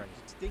bug sprays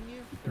sting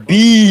you?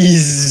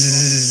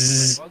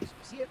 Bees.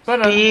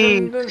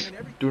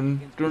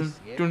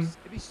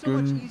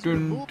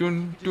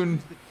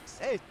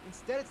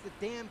 Instead, it's the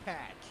damn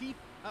pad. Keep.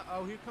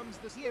 Uh-oh, here comes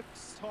the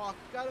skips talk.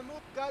 Gotta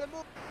move.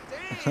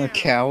 Damn. A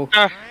cow.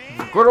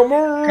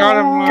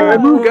 Gotta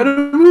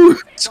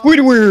move.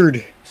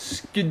 Squidward.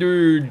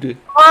 Skidward.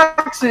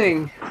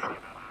 Boxing.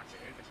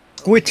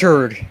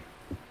 Squidward.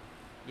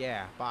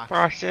 Yeah,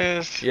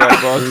 Boxes. Yeah,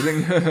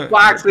 boxing.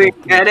 Boxing,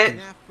 get it?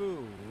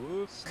 Snafu.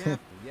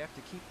 You have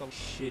to keep the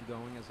shit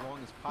going as long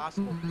as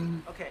possible.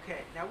 Okay,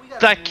 now we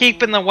got. Like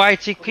keeping the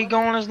YTP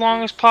going as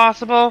long as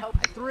possible.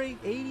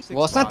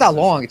 Well, it's not that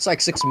long. It's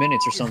like 6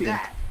 minutes or something.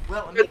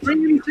 Well, I It's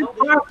bringing to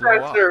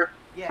processor.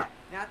 yeah.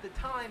 Now at the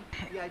time,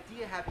 the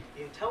idea of having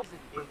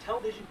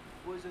Intellivision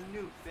was a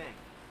new thing,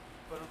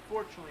 but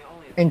unfortunately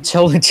only.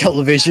 Intel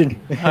television.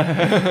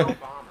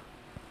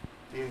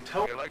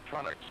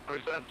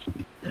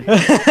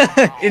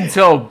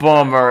 Intel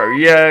bomber.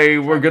 Yay,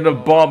 we're gonna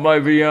bomb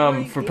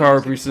IBM for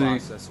PowerPC.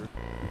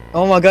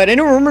 Oh my god,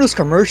 anyone remember those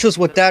commercials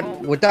with that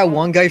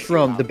one guy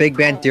from the Big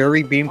Bang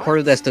Theory being part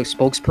of that's the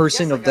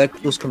spokesperson of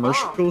those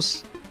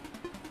commercials?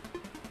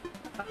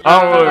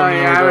 I don't really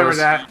remember yeah, I remember those.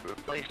 that.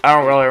 I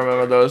don't really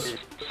remember those.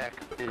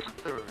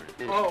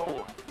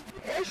 Oh.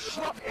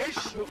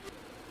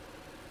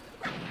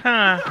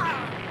 Huh.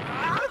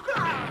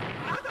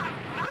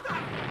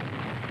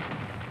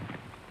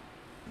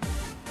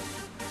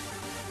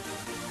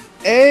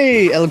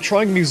 Hey,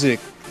 electronic music.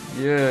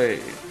 Yay.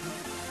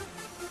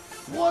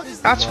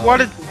 That's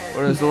what it.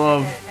 What is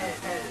love?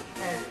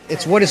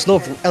 It's What Is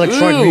Love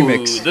electronic Ooh,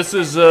 remix. This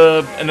is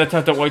an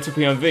attempt at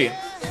Y2PMV.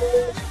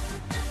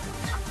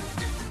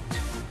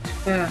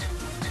 Yeah.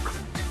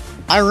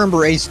 I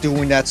remember Ace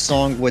doing that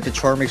song with the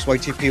Charmix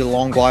YTP a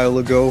long while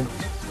ago.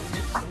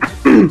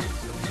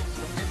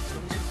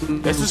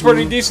 This is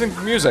pretty decent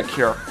music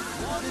here.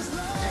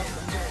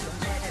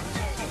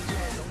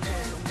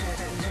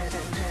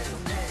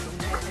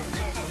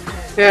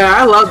 Yeah,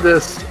 I love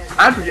this.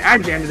 I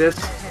jammed this.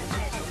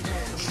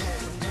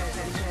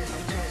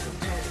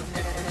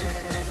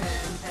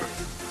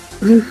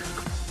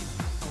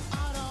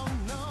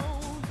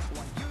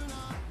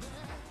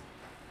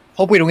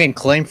 Hope we don't get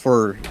claimed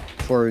for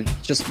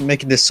just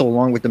making this so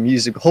long with the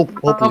music.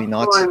 Hopefully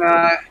not.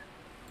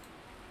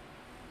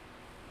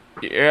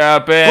 Yeah,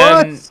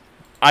 Ben. What?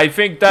 I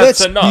think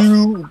that's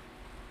enough.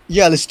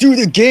 Let's do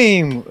the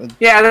game.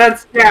 Yeah,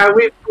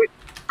 we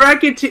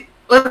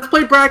let's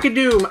play Bracket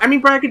Doom. I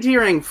mean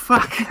bracketeering.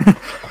 Fuck.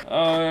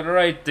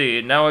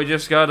 Alrighty, now I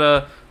just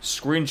gotta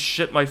screen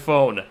shit my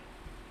phone.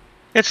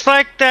 It's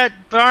like that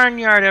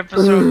Barnyard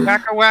episode,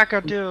 Wacka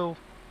Wacka Do.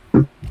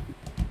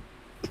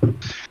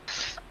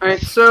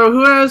 Alright, so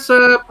who has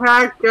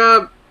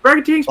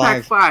bracketeering's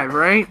pack 5,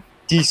 right?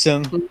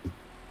 Decent.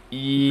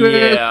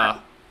 Yeah.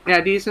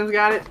 Yeah, Decent's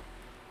got it.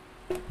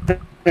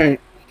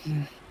 Alright.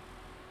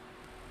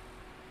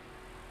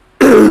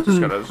 Just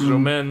gotta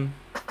zoom in.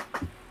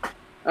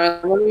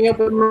 Let me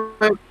open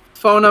my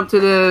phone up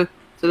to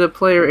the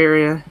player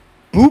area.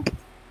 Boop.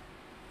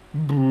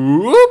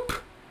 Boop.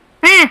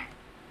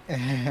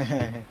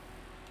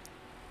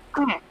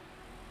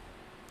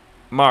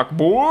 Mark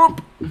boop.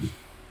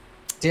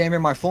 Damn it,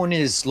 my phone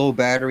is low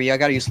battery. I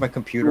gotta use my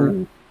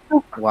computer.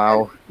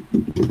 Wow.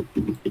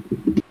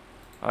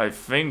 I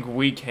think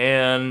we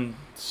can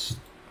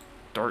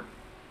start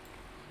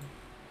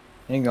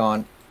Hang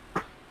on.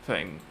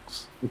 things.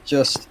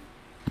 Just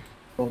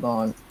hold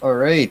on.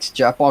 Alright,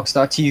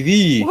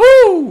 Jackbox.tv.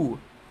 Woo!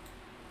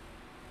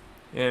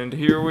 And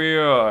here we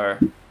are.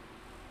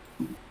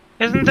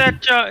 Isn't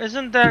that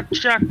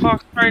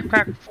Jackbox Party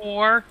Pack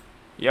 4?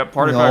 Yep,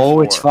 Party Pack 4.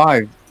 No, it's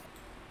 5.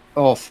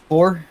 Oh,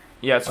 4?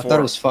 Yeah, it's 4. I thought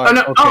it was 5. Oh,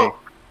 no, okay.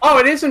 oh,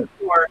 it isn't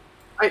 4.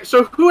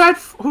 So who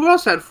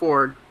else had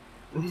 4?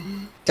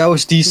 That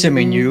was Decent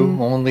and you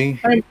only.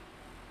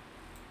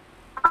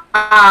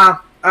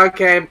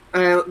 Okay.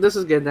 This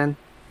is good then.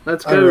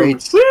 Let's go.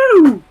 Alright.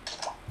 Woo!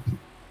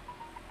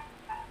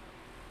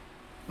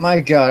 My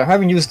god, I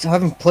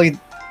haven't played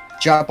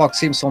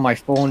Jackbox games on my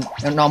phone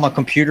and on my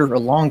computer a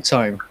long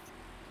time.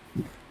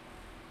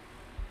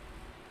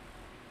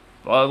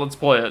 Well, let's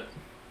play it.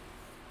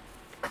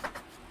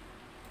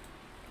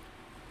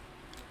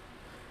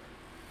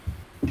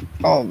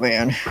 Oh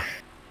man.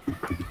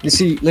 Let's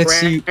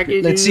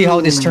see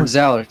how this turns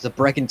out. The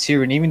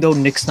Bracketeer, and even though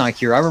Nick's not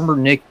here, I remember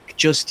Nick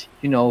just,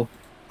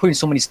 putting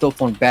so many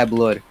stuff on Bad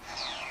Blood.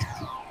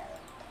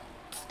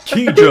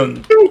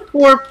 Cajun.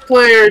 4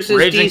 players is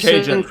Raging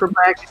decent Cajun. for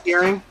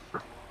bracketeering.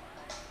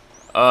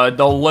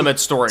 The Limit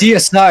Story.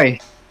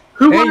 DSI.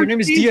 Who Hey, wants your name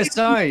is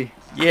DSI.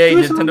 Yay,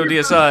 Who's Nintendo hungry?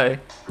 DSI.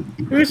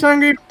 Who's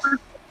hungry for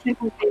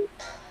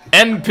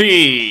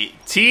NP.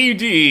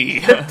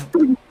 TD.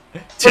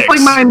 It's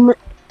like my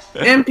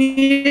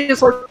MP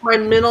is like my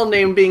middle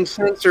name being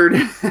censored.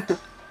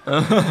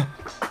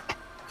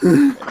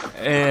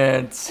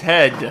 And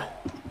Ted.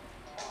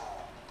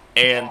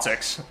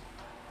 Antics.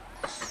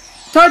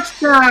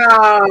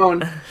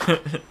 Touchdown!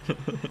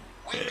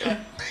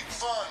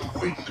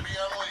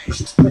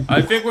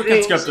 I think we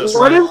can skip this,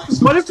 What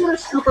right? if in a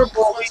Super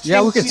Bowl we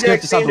Yeah, we can change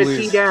skip this, I that game to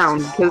believe. T down?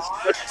 Because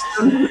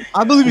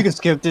I believe we can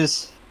skip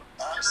this.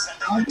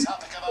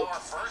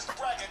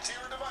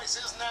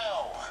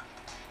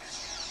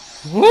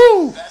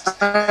 Woo!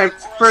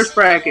 First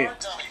bracket.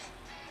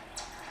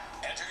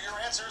 Enter your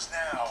answers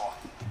now.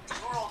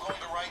 You're all going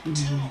to write 2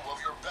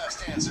 of your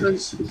best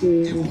answers. If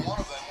one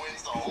of them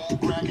wins the whole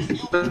bracket,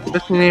 you'll be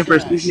That's the name for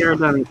CCR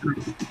Dummy.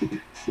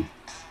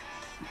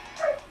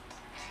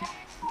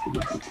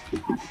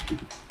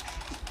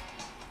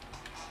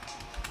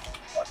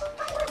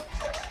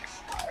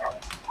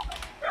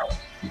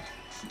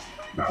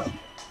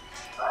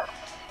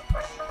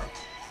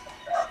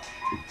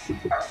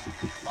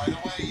 By the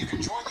way, you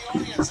can join the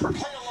audience and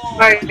play along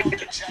Right.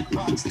 with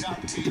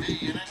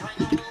Jackbox.tv and entering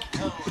the room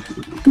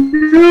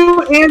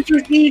code. 2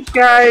 answers each,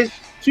 guys.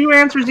 2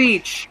 answers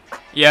each.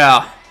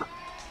 Yeah.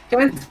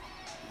 10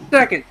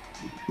 seconds.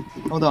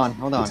 Hold on.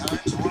 Okay,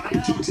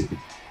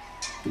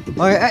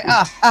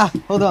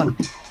 hold on.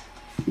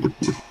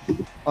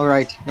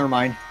 Alright, never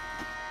mind.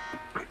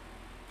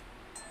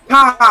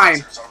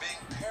 time.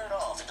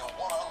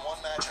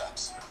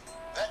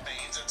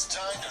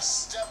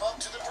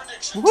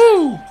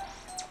 Woo!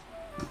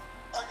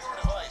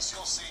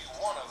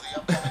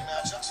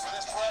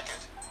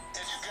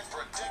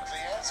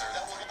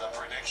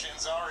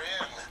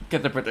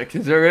 Get the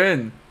predictions are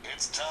in.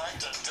 It's time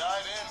to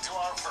dive into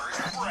our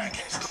first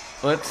bracket.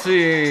 Let's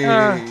see.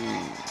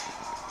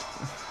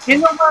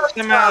 In the first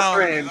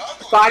conference,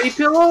 Body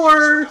Pillow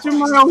or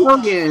Tomorrow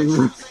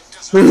Hogan?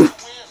 But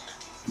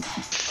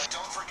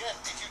don't forget,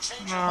 if you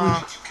change your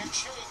mind, you can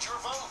change your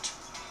vote.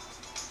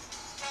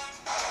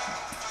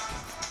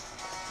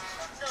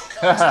 No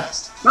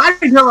contest. Body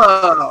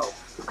Pillow.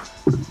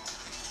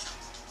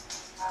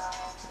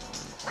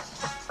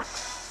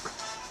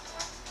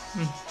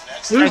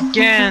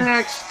 Again.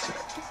 Next.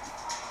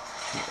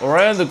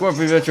 Ryan the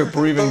Grumpy Bitch are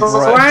breathing breath.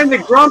 Ryan the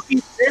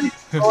Grumpy Bitch.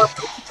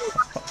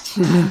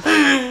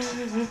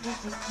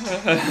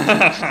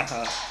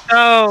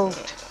 Oh.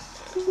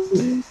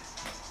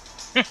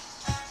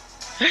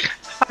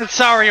 I'm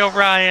sorry,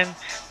 O'Brien.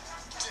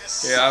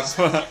 Yeah.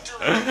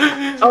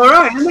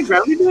 Alright, and the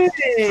Grumpy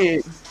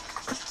Bitch.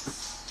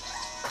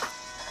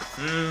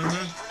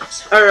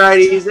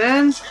 Alrighty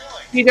then.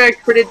 You guys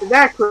predicted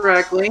that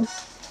correctly.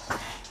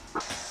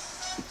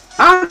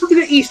 On to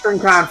the Eastern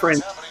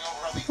Conference.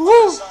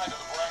 Woo!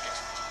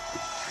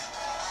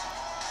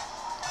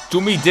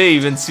 Do me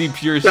Dave and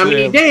CPR Do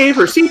me Sam. Dave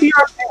or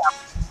CPR Sam.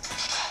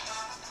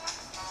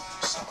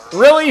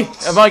 Really?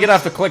 Am I gonna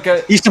have to click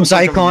it? Easton's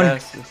icon.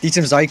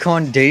 Easton's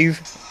icon,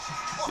 Dave.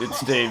 It's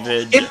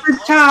David. It's a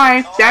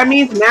tie. That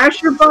means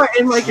mash your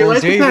button like your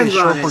life depends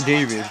on it. For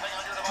David.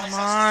 Come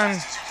on.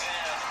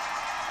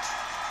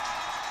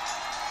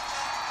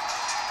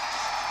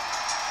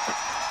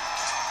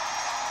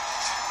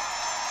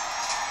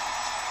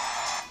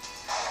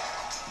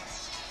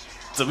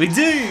 Dummy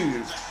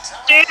Dave.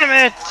 Damn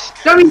it!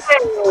 Dummy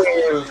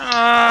Dave.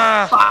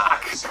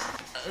 Fuck.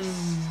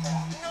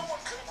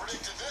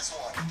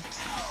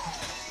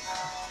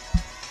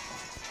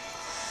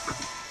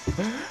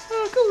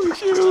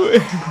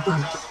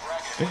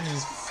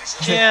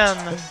 Jim.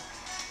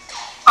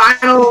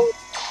 Final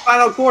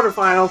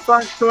quarterfinal.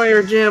 Fuck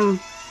Sawyer Jim.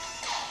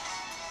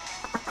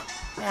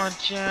 Come on,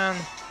 Jen.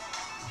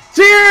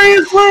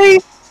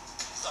 Seriously?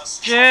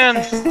 Jen.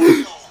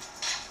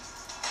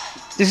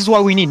 This is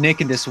why we need Nick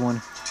in this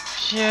one.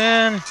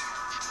 Jen.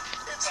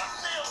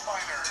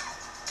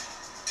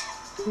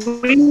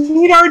 We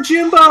need our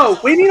Jimbo.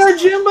 We need our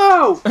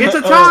Jimbo. It's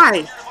a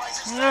tie.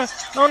 No.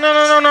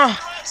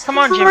 Come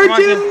on, Jim. Our Come on,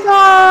 Jim. Jimbo.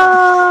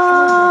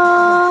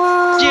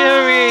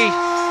 Jerry.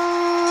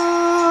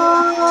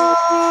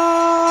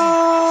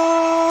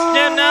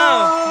 Jim, no.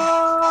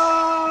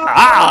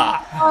 Ah!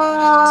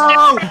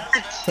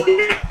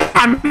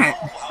 Damn it.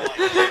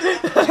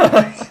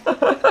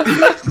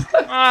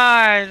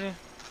 God.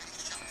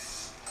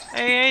 I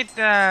hate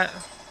that.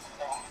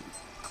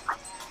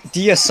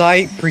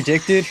 DSI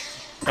predicted.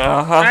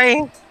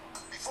 God,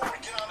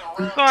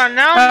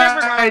 now I'm never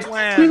gonna To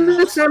win.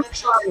 the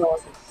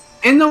semifinals.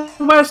 In the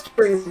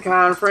Western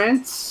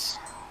Conference.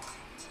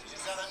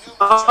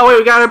 Oh wait,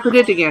 we gotta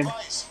predict again.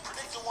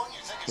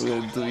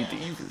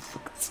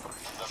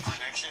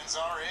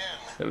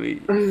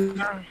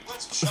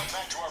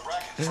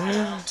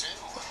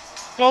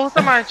 Both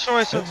of my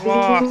choices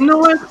lost. In the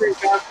Western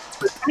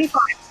Conference,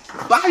 25.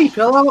 Body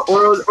Pillow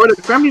or the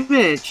Grumpy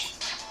Bitch.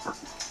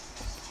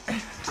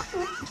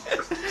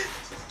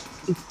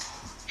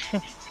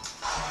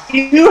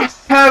 You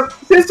have.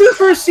 This is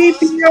for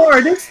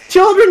CPR. This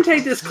children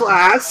take this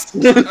class.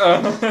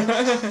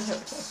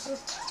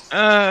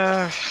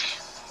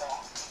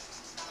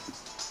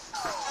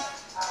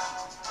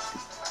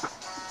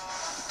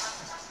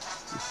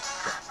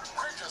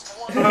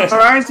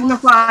 Alright, in the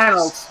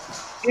finals.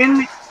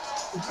 In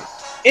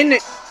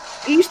the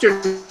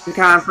Eastern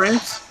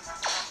Conference.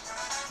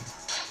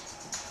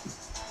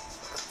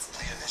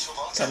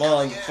 Come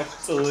on,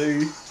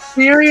 silly.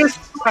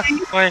 Seriously?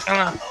 Wait, hold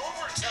on.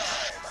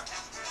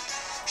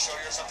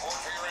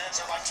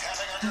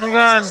 Oh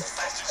god.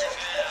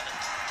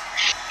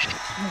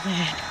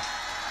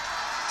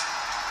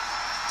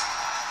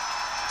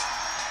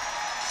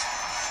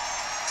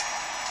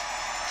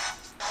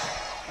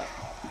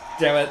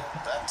 Damn it.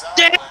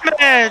 Damn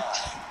it!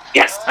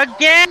 Yes!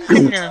 Again!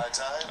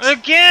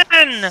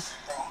 Again!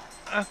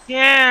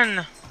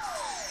 Again!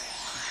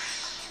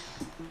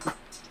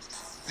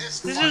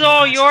 This is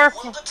all your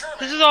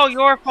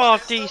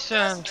fault,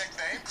 Decent.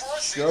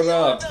 Shut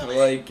up.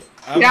 Like,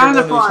 I'm Down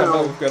the the one who's come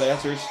final. up with good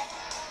answers.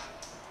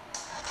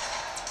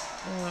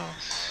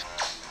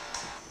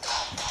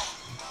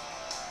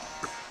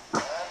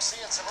 I'm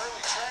seeing some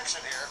early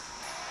traction here.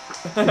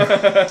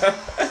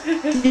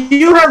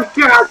 You have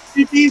got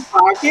to be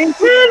fucking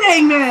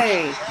kidding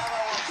me!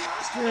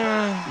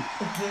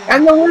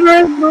 And the winner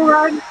is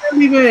Mariah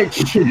Carey,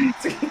 bitch.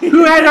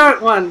 Who had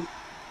that one?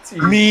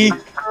 Me.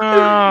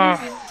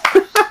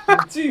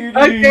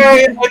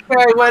 Okay,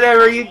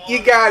 whatever. You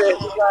got it.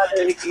 You got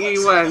it.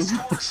 You won.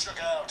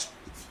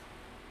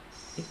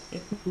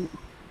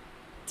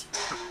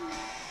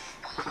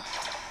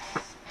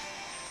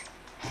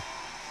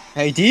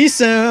 Hey,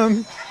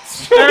 decent.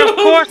 And of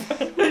course,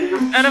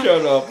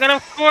 Shut up. and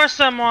of course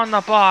I'm on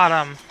the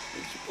bottom.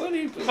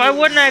 Why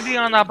wouldn't I be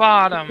on the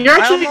bottom? You're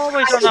actually I'm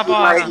always on the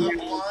bottom.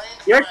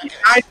 You're actually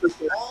tied for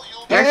third.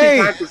 You're actually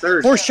Hey, tied for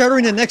third.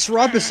 foreshadowing the next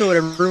Raw episode,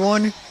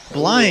 everyone.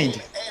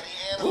 Blind.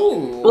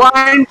 Ooh.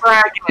 Blind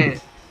bracket.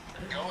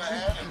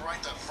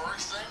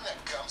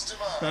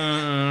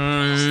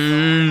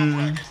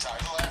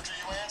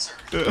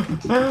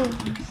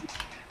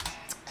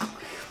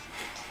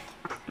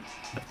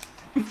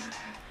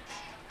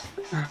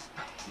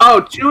 Oh,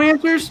 2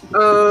 answers?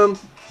 I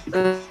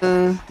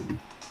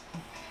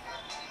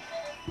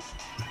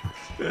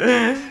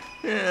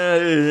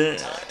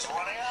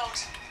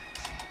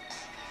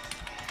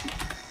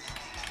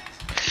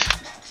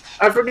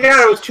forgot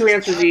it was 2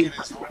 answers each.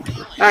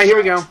 Alright, here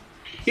we go.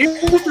 Here's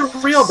the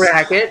real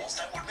bracket.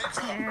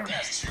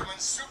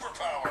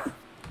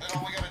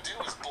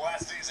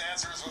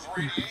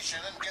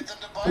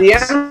 The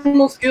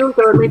animal skills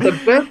that would make the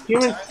best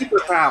human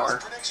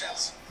superpower.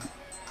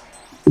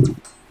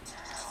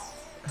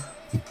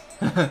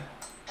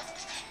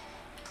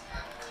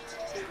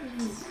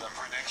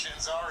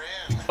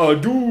 A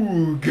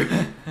doog.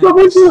 What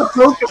was your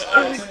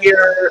Pokemon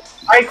here?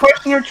 I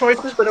question your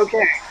choices, but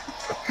okay.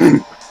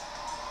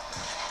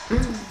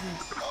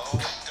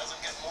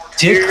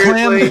 Dick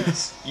clam?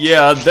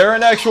 Yeah, they're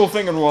an actual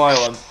thing in Rhode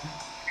Island.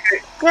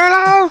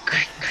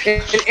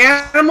 An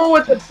animal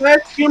with the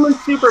best human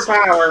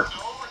superpower.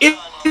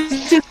 It's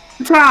just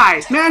a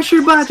tie. Smash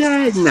your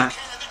button.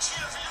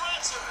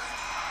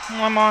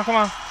 Come on, come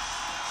on.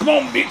 Come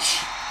on, bitch.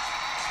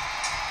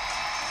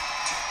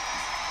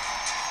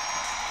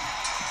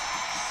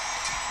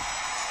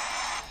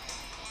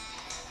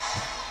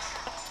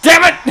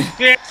 Damn it!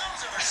 Yeah.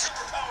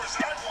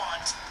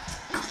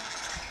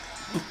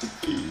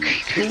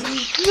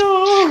 No!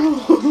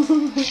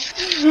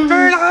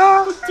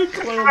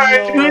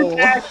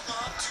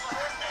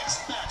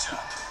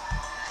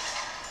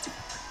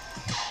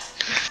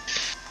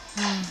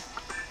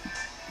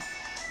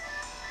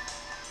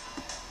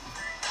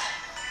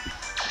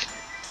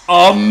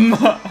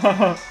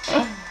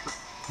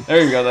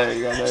 There you go, there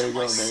you go, there you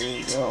go, there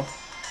you go.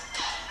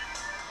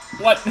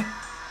 What?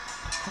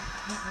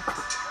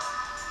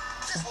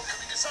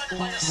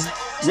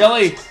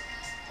 Really?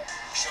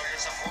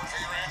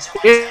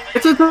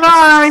 It's a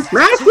tie!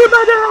 Smash your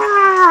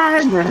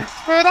button!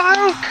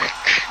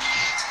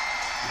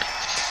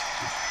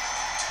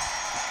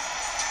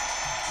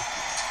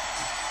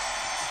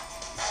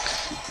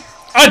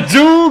 A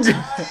doog!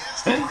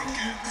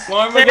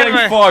 Why am I getting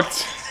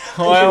fucked?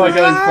 Why am I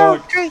getting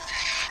fucked?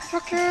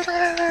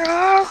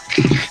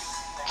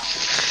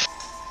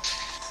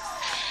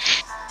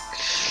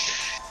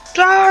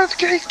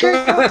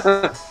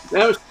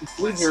 That was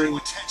confusing.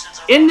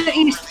 In the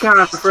East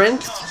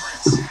Conference.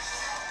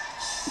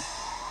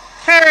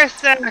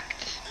 Parasect!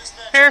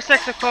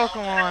 Parasect's a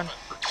Pokemon.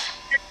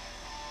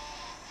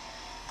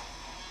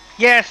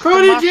 Yes,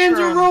 Protogens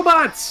are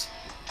robots!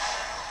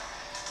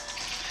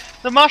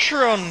 The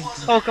mushroom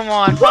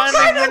Pokemon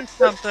finally win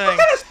something. What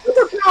kind of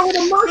superpower would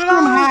a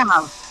mushroom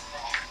have?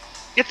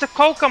 It's a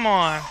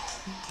Pokemon.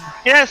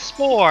 It has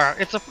Spore.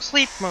 It's a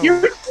sleep move. You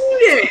repeat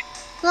it!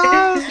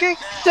 Okay.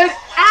 It's an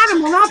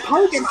animal, not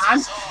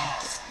Pokemon.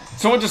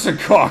 Someone just said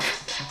cock.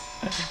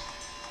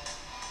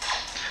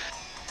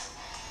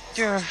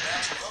 No!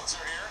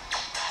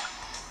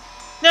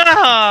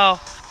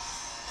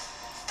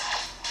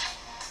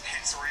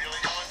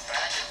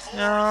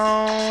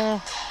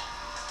 No.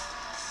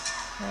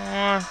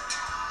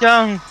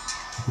 Young.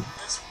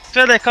 That's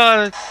what they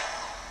call it.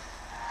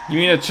 You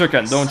mean a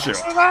chicken, don't you?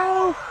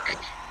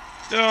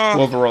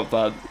 Whoever wrote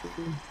that.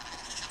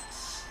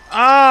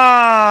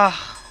 Ah!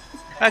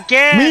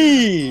 Again!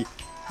 Me!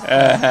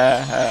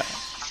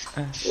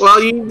 Well,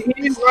 he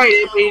didn't write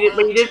it,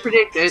 but he did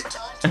predict it.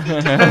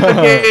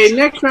 Okay,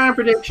 next round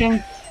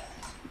prediction.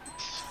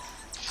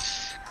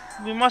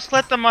 We must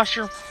let the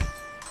mushroom.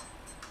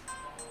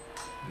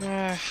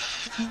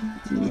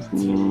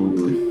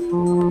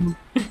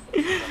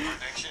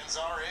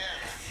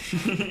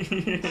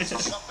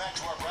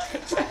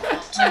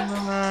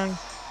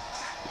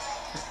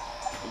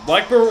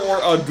 Blackbird or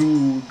a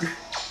doog?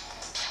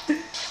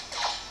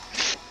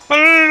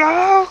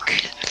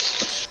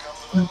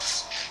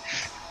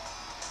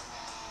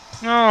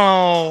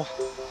 No.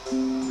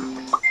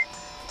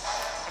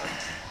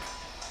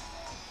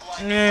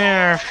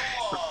 Yeah.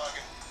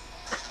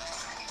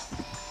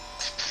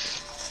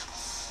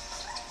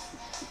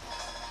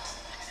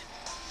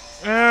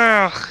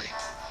 Ugh.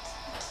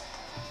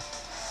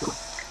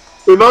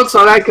 We both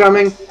saw that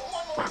coming.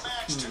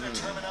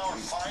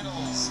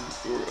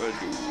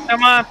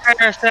 Come on,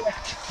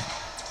 Parasect.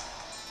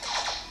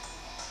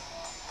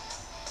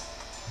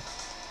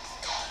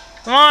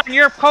 Come on,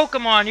 you're a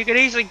Pokemon. You could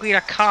easily beat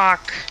a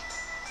cock.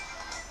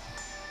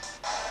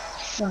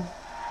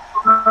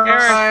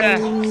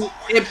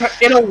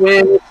 It'll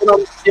win.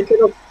 If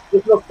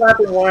it'll clap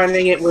and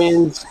whining, it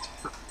wins.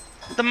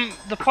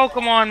 The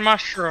Pokemon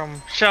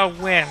mushroom shall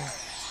win.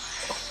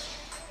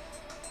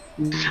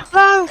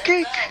 Love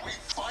cake.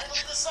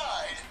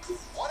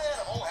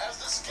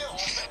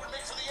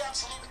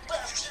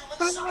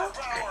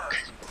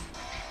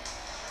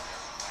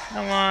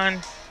 Come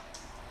on.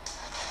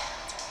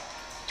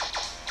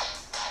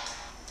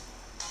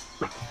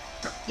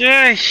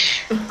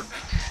 Yes.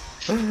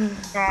 No.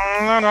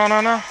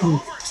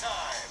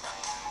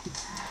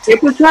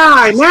 It's a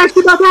time!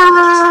 National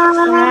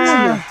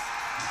time!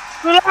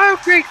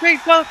 Quick!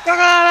 Come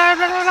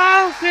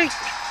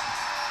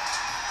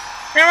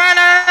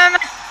on!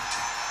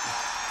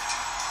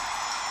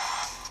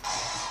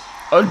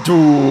 A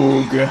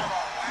dog.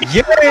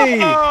 Yay!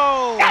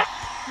 No!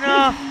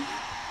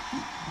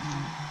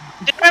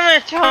 Damn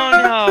it,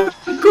 Tonio!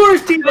 Of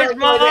course he does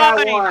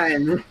that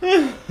one!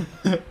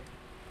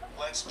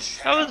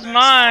 That was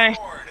mine!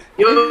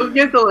 You'll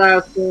get the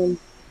last one.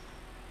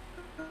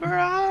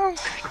 Bro!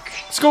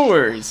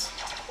 Scores.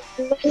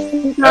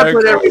 That's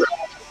whatever.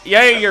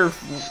 Yay, you're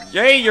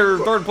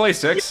third place,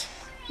 6.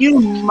 You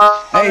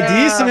must. Hey,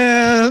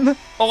 decent.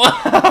 Wow.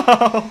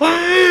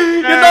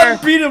 You're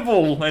not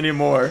beatable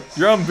anymore.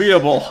 You're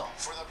unbeatable.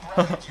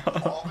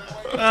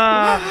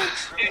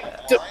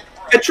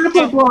 A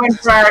triple blind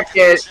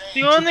bracket.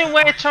 The only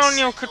way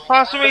Tonio could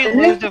possibly In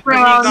lose this if he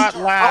round, got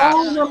last.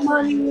 all the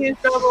money is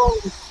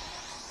doubled.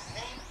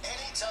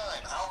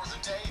 Anytime, hour of the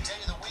day, day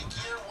of the week,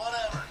 year,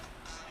 whatever.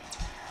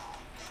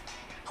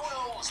 Who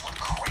knows what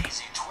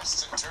crazy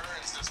twists and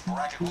turns this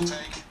bracket will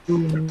take?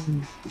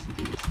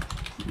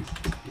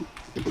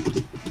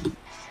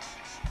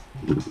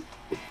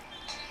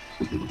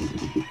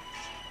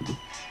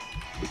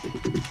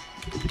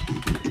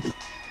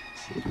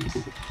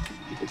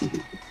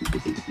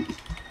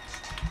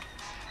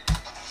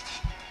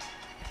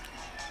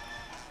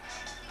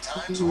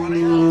 Time's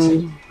running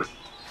out.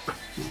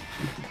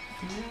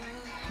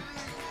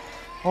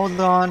 Hold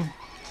on.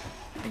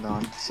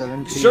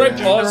 7 p.m. Should I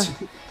pause?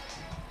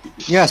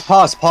 Yes,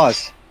 pause.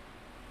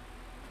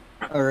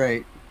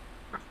 Alright.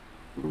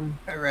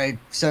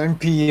 7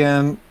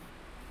 p.m.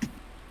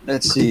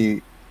 Let's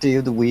see. Day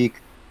of the week.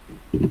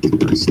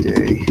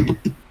 Thursday.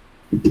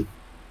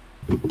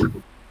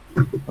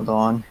 Hold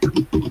on.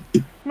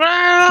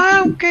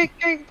 Okay.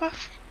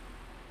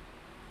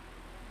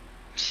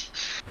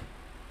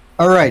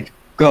 Alright,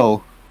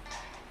 go.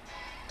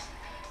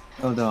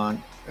 Hold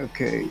on.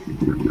 Okay.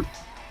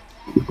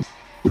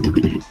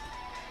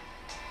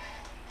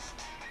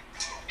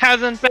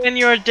 Hasn't been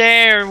your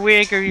day or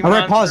week or your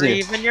Alright, month pause or it.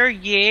 even your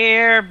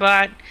year,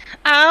 but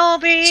I'll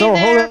be So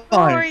there hold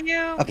on. for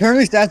you.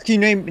 Apparently it's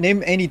asking you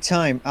name any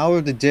time, hour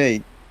of the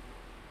day.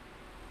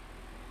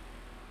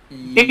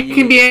 It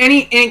can be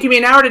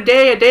an hour of a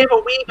day of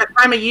a week, a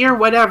time of year,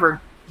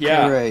 whatever.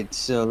 Yeah. Alright,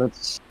 so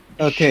let's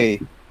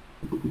okay.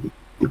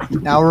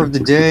 Hour of the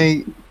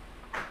day.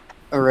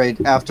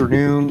 Alright,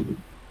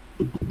 afternoon.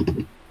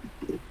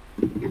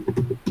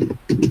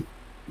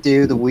 Day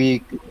of the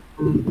week.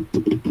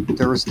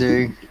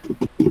 Thursday.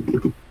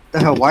 The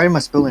hell, why am I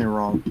spelling it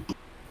wrong?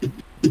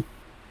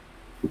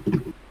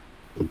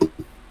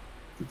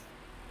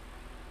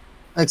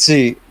 Let's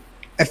see.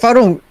 If I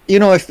don't,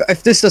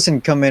 if this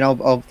doesn't come in,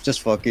 I'll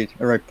just fuck it.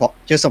 Alright,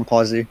 just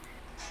unpause it.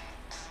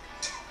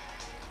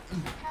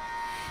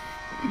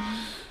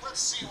 Let's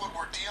see what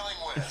we're dealing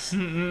with.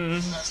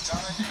 That's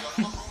time to go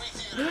to a movie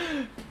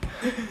theater.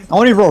 I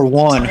only wrote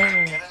 1. Get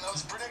in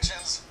those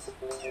predictions.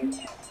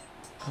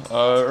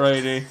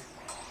 Alrighty.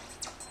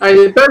 Alright,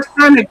 the best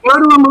time to go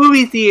to a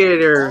movie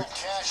theater.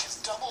 Cash is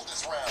doubled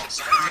this round,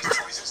 so these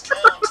choices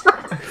count.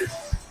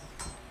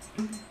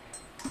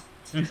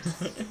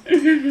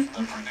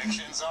 The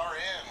predictions are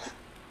in.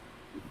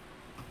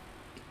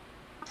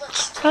 Let's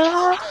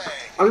start today.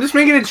 I'm just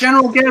making a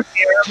general guess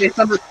here based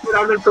on the food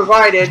I've been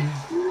provided.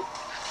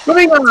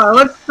 Moving on,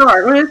 let's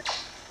start with.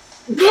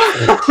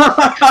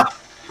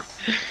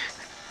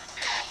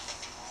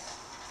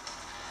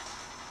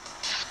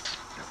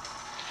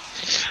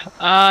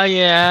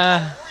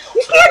 Yeah.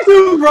 You can't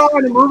do Raw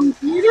in a movie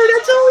theater,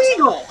 that's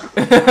illegal!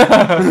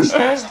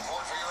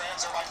 Support for your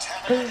answer by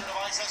tapping your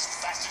device as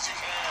fast as you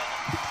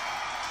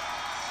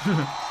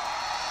can.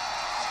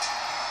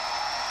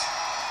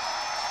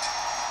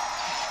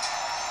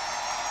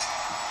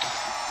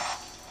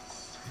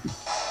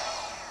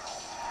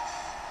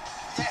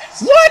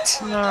 What?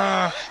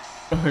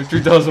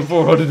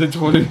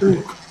 3,420.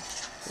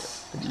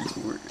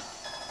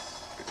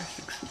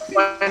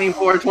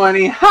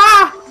 2420. Ha!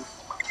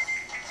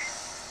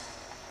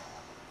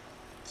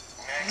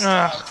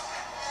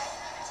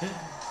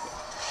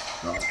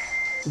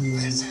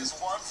 This is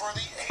one for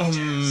the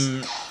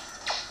ages.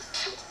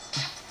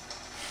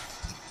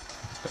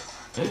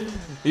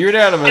 You're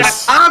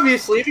unanimous.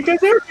 Obviously,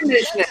 because air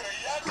conditioning.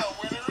 The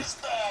winner is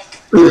back.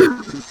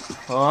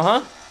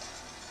 Uh-huh.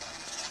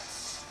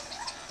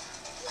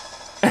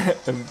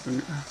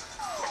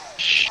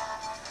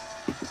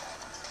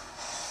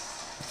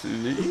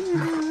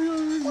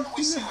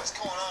 We see what's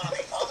going on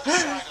the other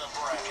side of the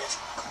bracket.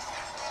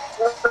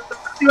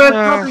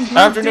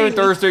 Afternoon,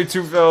 Thursday,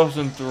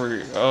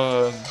 2003.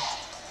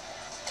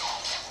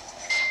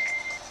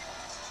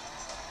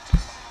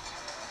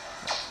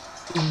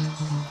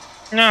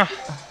 No.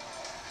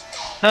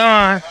 Come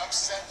on.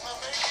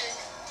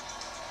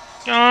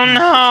 Oh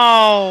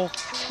no!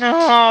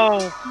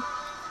 No!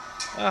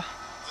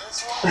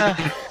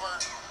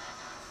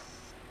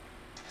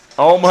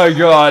 Oh my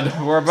god,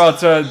 we're about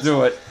to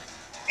do it.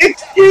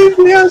 It's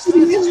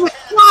curiosity in the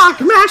clock!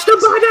 Mash the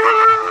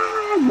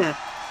button!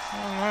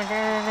 Oh my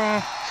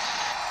god.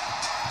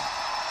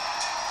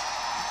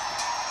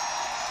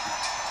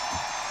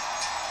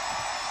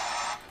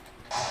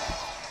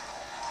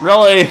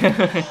 Really?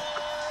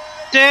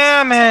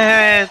 Damn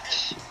it!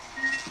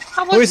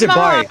 That was Who is it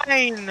by?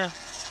 mine!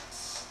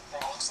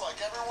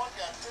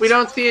 We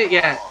don't see it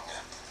yet.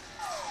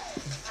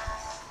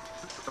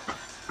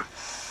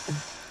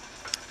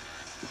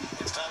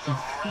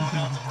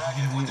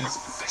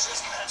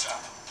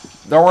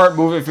 There weren't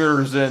movie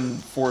theaters in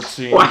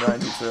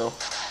 1492.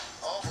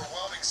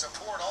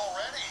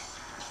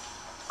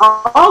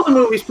 All the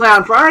movies play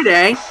on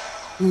Friday.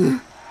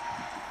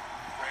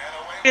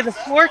 Okay, the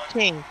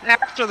 14th,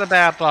 after the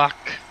bad luck.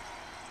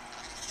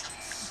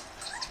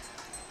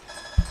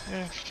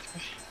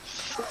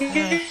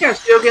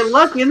 Yes, you'll get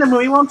lucky and the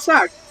movie won't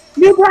suck.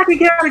 New bracket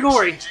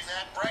category.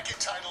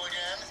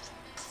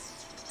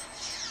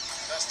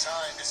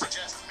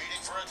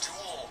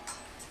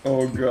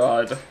 Oh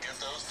god.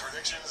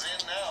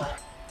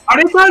 Are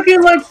they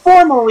talking like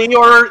formally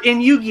or in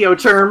Yu-Gi-Oh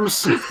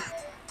terms?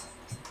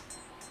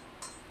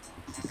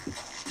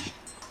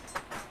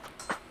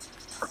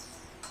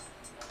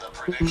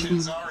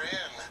 Predictions are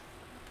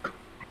in.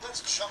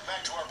 Let's jump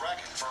back to our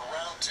bracket for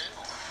round 2.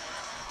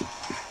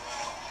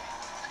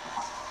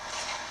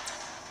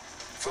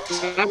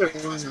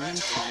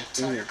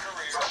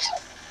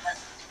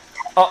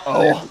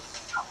 Uh-oh.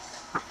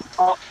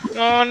 Oh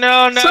no,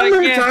 not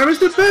Summertime again. is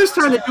the best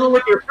time to duel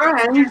with your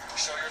friends.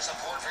 Show your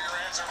support for your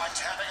answer by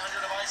tapping on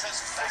your device as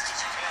fast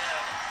as you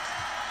can.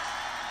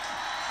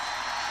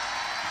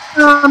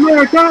 No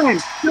more time!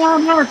 No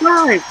more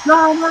time!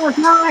 No more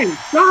time!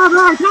 No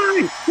more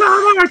time!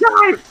 No more time! No more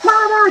time! No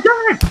more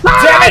time!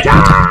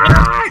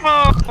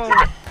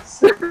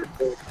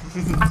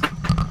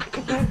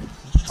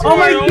 Oh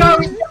my god!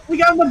 We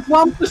got him to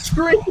bump the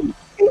screen!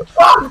 He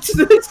bumped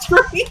the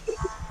screen!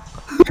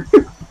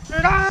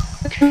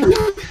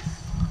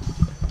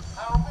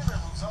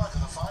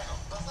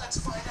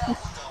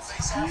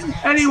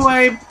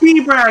 Anyway,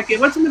 B bracket.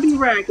 What's in the B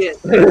bracket?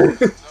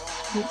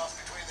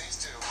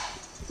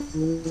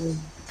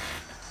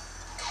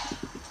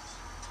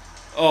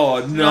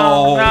 Oh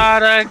no. No,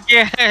 not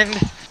again.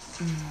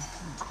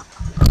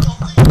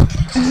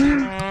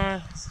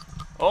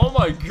 Oh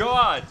my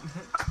god.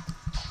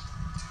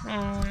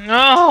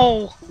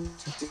 No.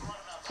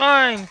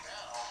 Fine.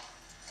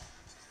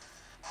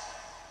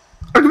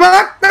 Come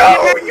on!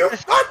 No, you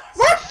what?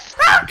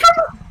 Ah, come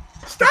on!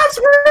 Stop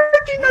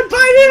switching the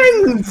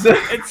buttons!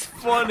 It's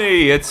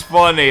funny. It's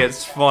funny.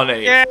 It's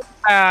funny. Yeah.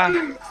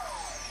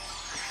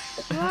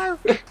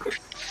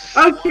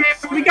 Okay,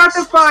 we got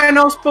the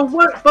finals, but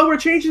what? But we're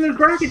changing the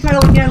bracket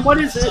title again. What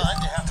is it?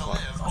 Time to have to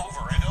live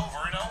over and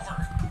over and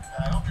over.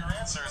 I hope your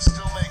answers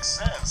still make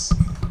sense.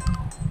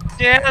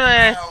 Damn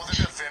it. Now the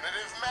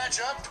definitive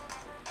matchup.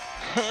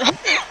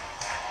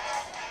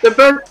 The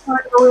best time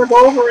to live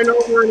over and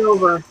over and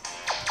over.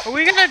 Are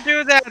we gonna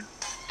do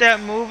that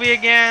movie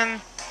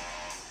again?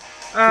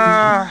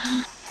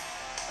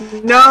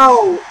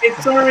 No,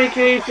 it's summer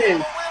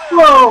vacation.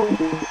 Whoa!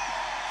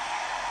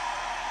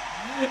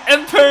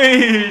 And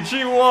Paige,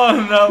 he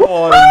won that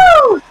one.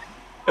 Woo!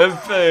 And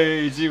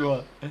Paige, he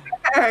won.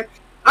 I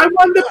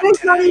won the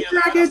big money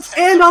brackets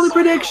and all the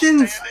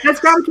predictions. That's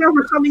gotta count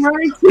for something,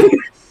 right?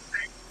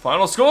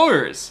 Final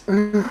scores.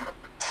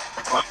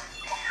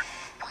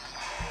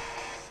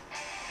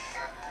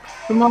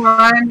 Come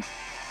on.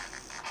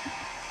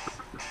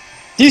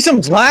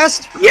 Deesum's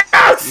last?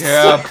 Yes!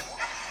 Yep.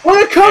 When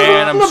it comes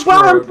And from I'm the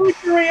bottom screwed.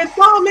 victory, it's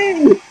all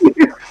me!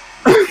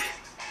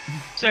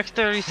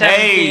 6:37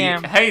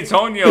 p.m. Hey,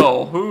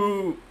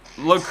 Tonyo,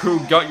 look who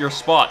got your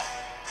spot.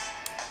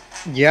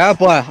 Yeah,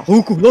 but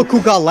look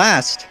who got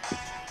last.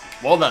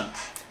 Well done.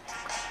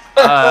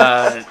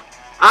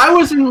 I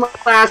was in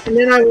last and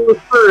then I was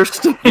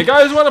first. You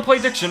guys want to play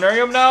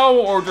Dictionarium now,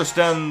 or just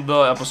end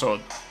the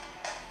episode?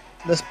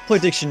 Let's play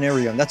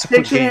Dictionarium. That's a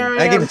quick game.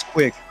 That game is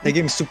quick. That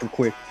game is super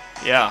quick.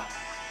 Yeah.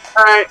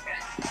 Alright.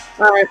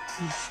 Alright.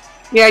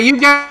 Yeah, you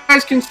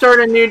guys can start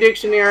a new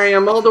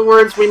Dictionarium. All the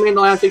words we made in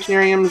the last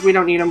Dictionariums, we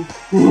don't need them.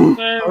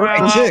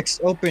 Alright,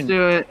 Jix, open.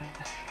 Do it.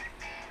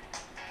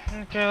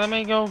 Okay, let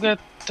me go get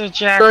the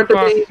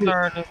jackpot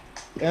started.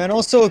 And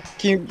also,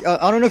 can you,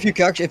 I don't know if you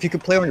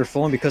could play on your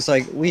phone, because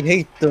like we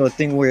hate the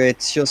thing where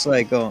it's just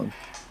like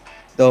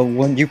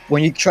when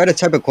you try to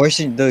type a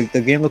question,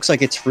 the game looks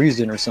like it's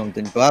freezing or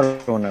something. But I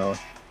don't know.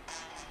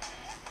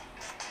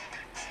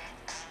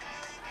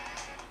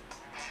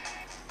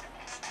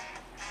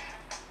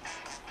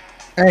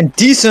 And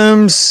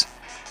Deesum's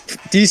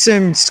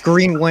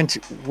screen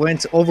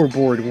went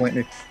overboard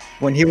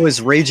when he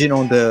was raging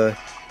on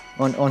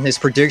his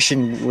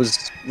prediction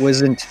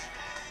wasn't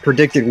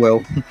predicted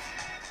well.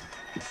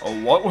 Oh,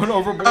 what went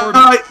overboard?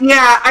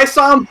 Yeah, I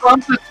saw him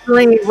bump the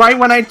screen right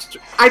when I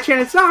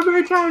chanted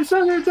summertime,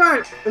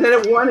 summertime, and then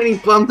it won and he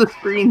bumped the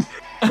screen.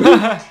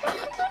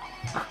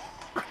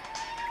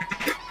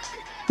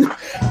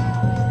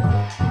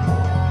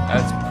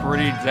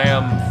 pretty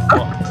damn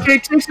fun. Okay,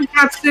 Texas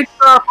got 6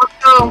 up. Let's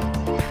go.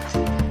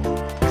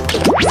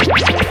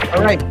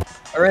 Alright,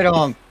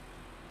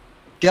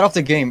 get off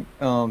the game,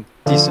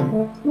 decent.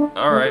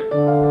 Alright.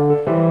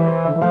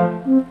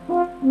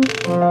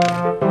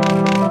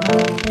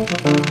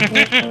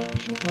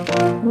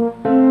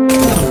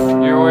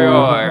 Here we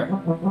are.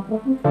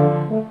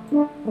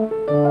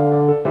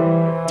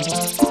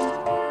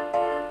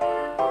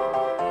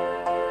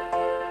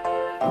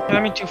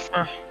 Let me too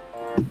far.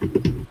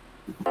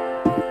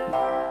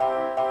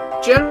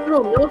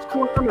 General Mills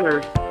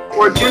kilometers.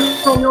 Or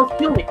General Mills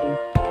killing.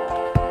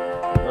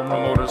 General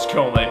Motors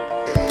kill me.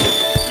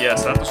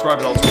 Yes, that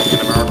describes all tools in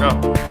America.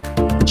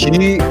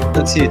 G,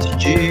 let's see, it's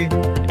G.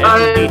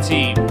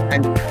 MDT.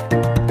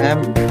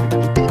 M,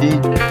 D.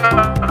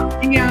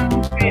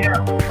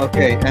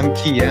 Okay,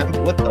 MKM.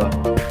 What the?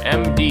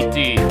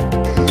 MDT.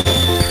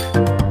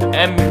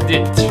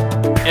 MDT.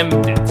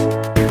 MDT.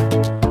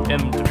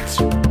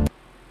 MDT.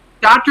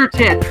 Dr.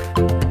 Tit.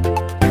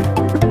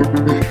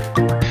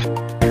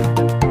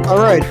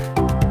 Alright.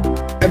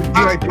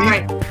 MDIP.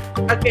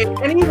 Okay,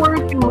 any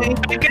word you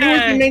make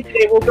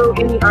today will go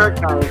in the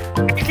archive.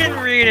 I can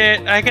read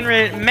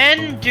it.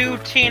 Men do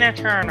Tina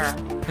Turner.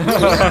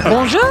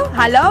 Bonjour,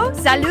 hello,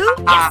 salut,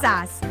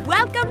 yesas.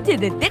 Welcome to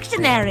the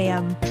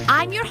Dictionarium.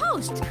 I'm your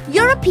host,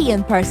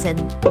 European person.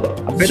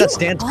 I bet that's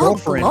Dan's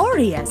girlfriend.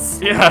 Glorious.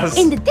 Yes.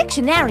 In the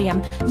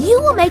Dictionarium, you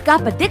will make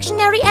up a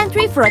dictionary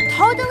entry for a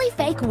totally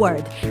fake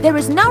word. There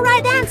is no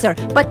right answer,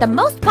 but the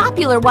most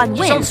popular one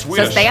wins.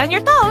 So stay on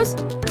your toes.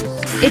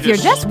 If you're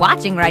just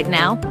watching right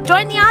now,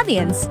 join the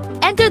audience.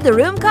 Enter the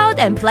room code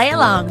and play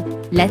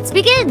along. Let's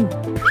begin.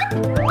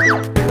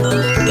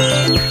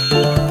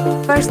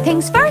 First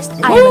things first,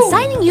 I am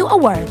assigning you a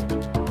word.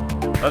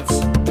 Let's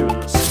do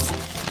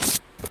this.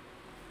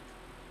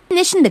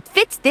 Definition that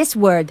fits this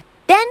word.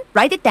 Then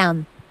write it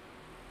down.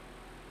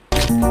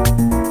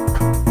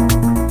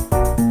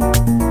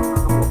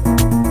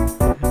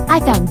 I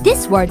found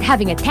this word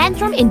having a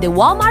tantrum in the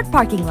Walmart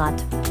parking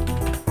lot.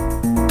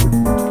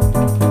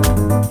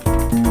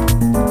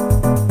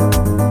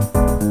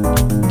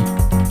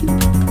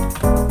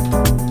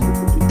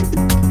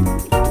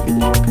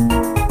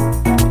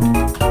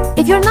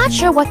 If you're not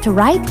sure what to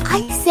write,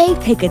 I say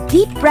take a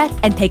deep breath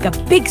and take a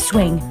big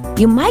swing.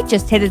 You might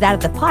just hit it out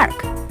of the park.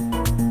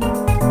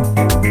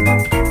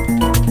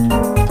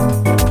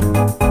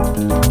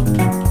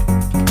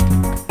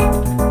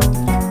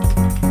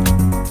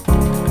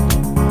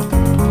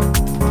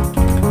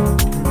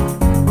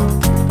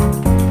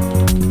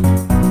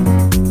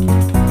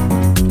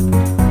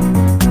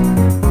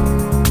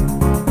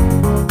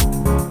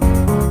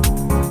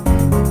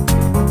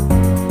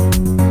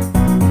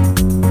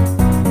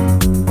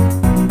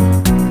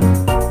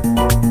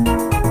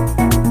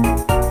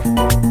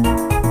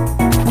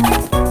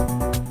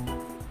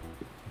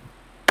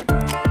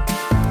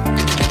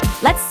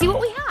 Let's see what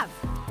we have.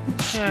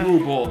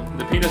 Ball.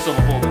 The penis of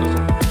a bull is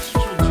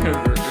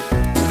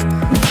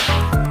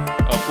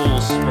a bull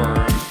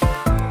sperm.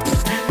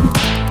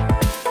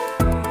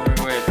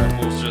 Wait, that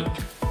bullshit.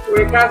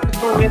 Wait, guys,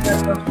 before we get that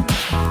stuff.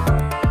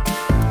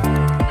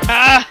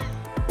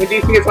 What do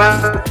you think is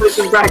last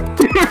person right?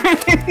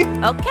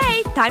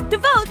 Okay, time to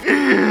vote.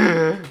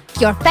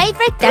 Your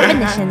favorite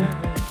definition.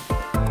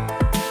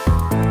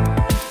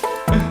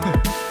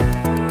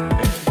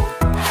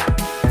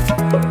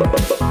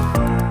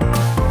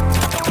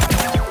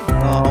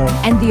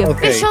 And the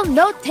official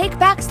no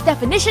take-backs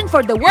definition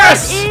for the word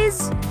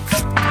is...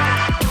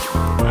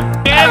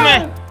 Damn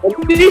it!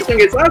 What do you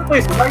think is last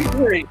place right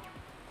here?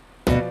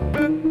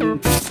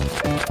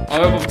 I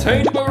have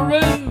obtained my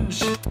revenge!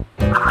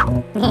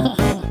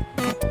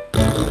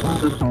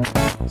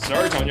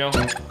 Sorry, Tonyo.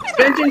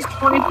 Vengeance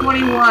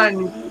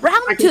 2021.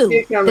 Round 2.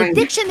 The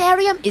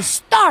Dictionarium is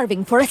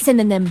starving for a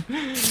synonym.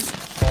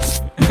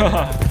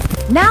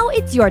 Now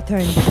it's your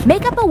turn.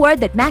 Make up a word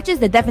that matches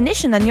the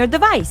definition on your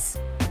device.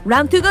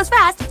 Round 2 goes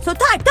fast, so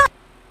type.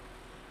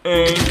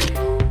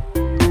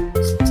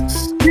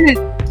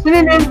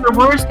 Synonyms are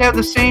words that have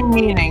the same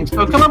meaning,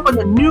 so come up with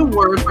a new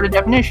word for the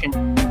definition.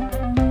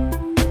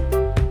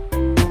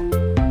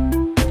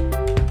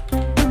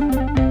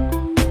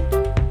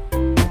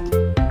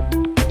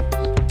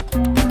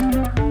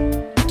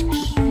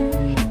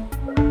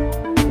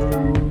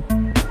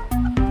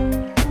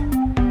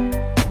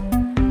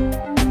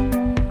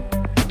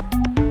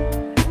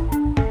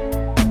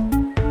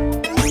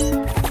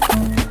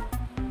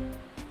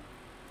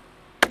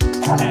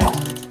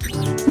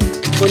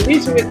 When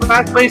these are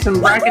last place in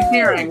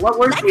bracketeering, what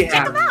words do we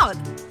have?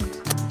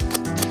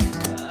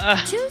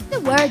 Choose the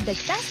word that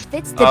best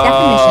fits the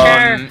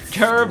definition.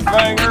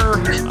 Carabanger.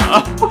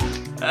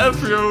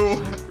 F you.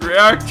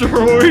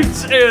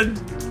 Reactoroids in.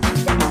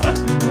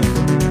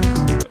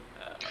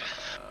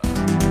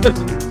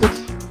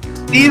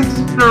 These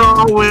are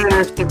all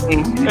winners to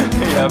me.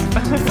 Yep.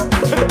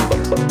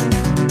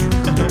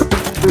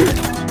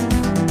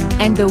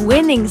 And the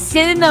winning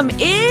synonym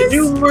is... The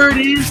new word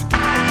is...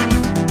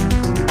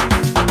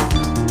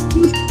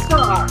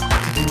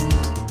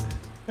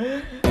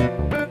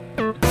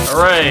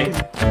 Alright.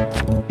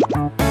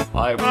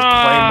 I will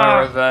claim my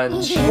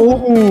revenge.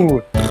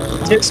 Ooh!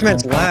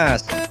 Tipsman's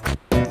last.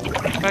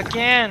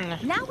 Again.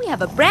 Now we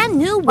have a brand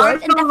new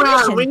word and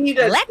definition.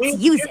 Let's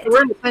use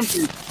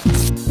it.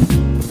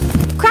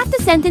 Craft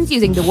a sentence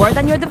using the word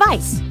on your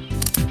device.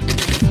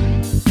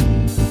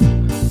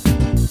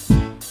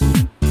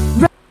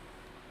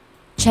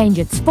 Change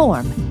its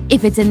form.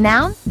 If it's a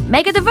noun,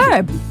 make it a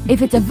verb.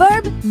 If it's a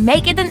verb,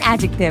 make it an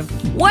adjective.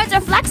 Words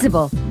are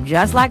flexible,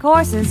 just like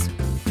horses.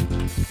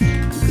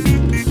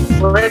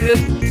 Write a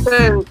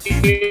sentence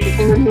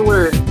using a new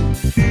word.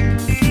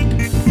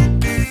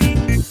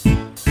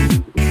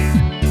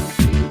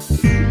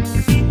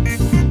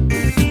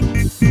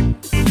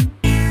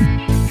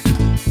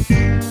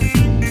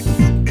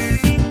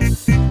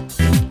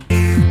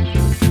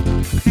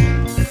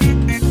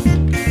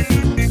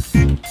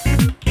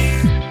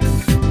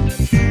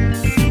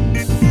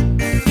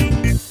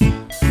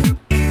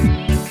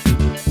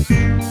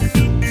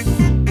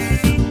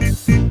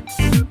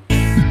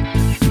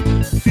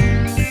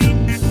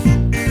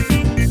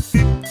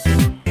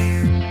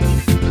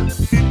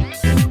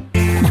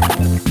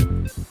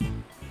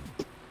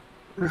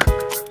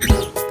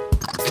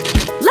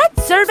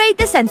 Let's survey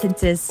the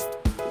sentences.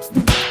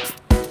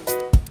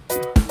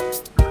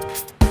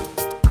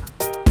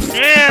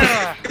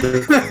 Yeah!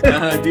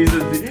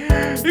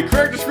 He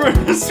cracked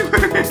the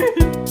screen.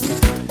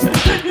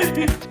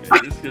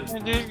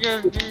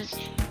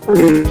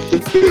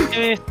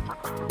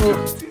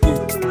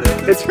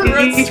 It's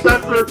each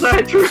one for a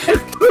side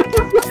trip.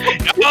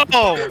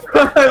 No!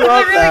 I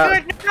love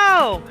that. Good.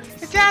 No!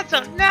 It's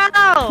awesome.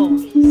 No!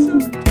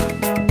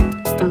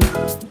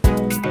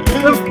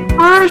 The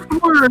first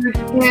word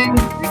in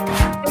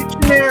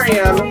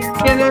Dictionarium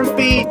can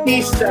be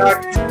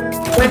destruct.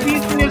 When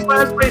he's in his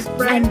last place,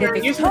 And the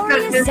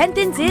victorious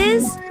sentence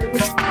is...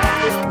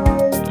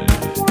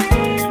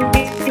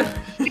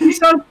 He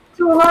sounds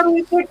too hard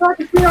to take back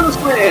the fearless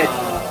with.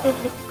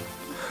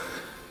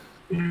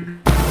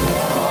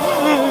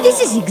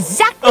 This is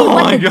exactly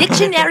what the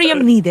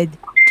Dictionarium needed.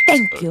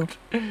 Thank you.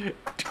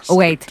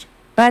 Wait,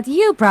 but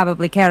you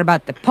probably care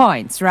about the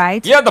points,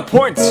 right? Yeah, the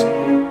points.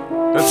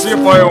 Let's see if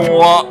I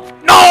want.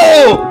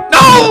 No!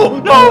 No!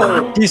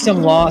 No! He's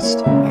some lost.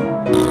 Fucking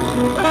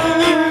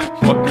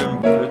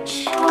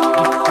bitch.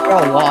 We're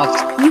all lost.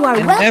 You are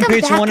And welcome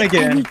page back 1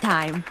 again.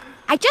 anytime.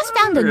 I just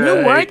found a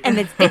new word and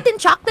it's dipped in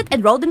chocolate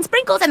and rolled in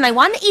sprinkles and I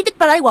want to eat it,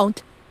 but I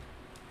won't.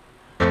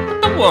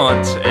 I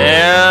won't.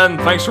 And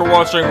thanks for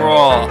watching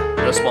Raw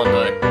this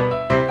Monday.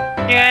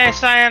 Yeah,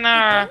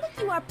 sayonara.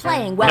 You are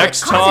playing well.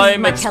 Next it causes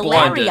time, it's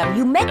macalarium. blinded.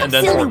 You make And up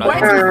then silly Fortnite.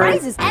 words and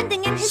phrases ending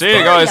in See you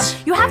hysterium.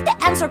 guys. You have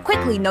to answer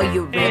quickly. No,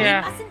 you really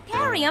mustn't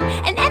parium.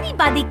 And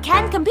anybody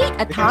can compete.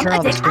 A Tom, turn a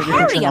off the Dick, a screen, you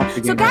can turn Harrium. off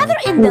the So game. gather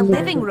in the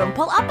living room,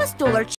 pull up a stool or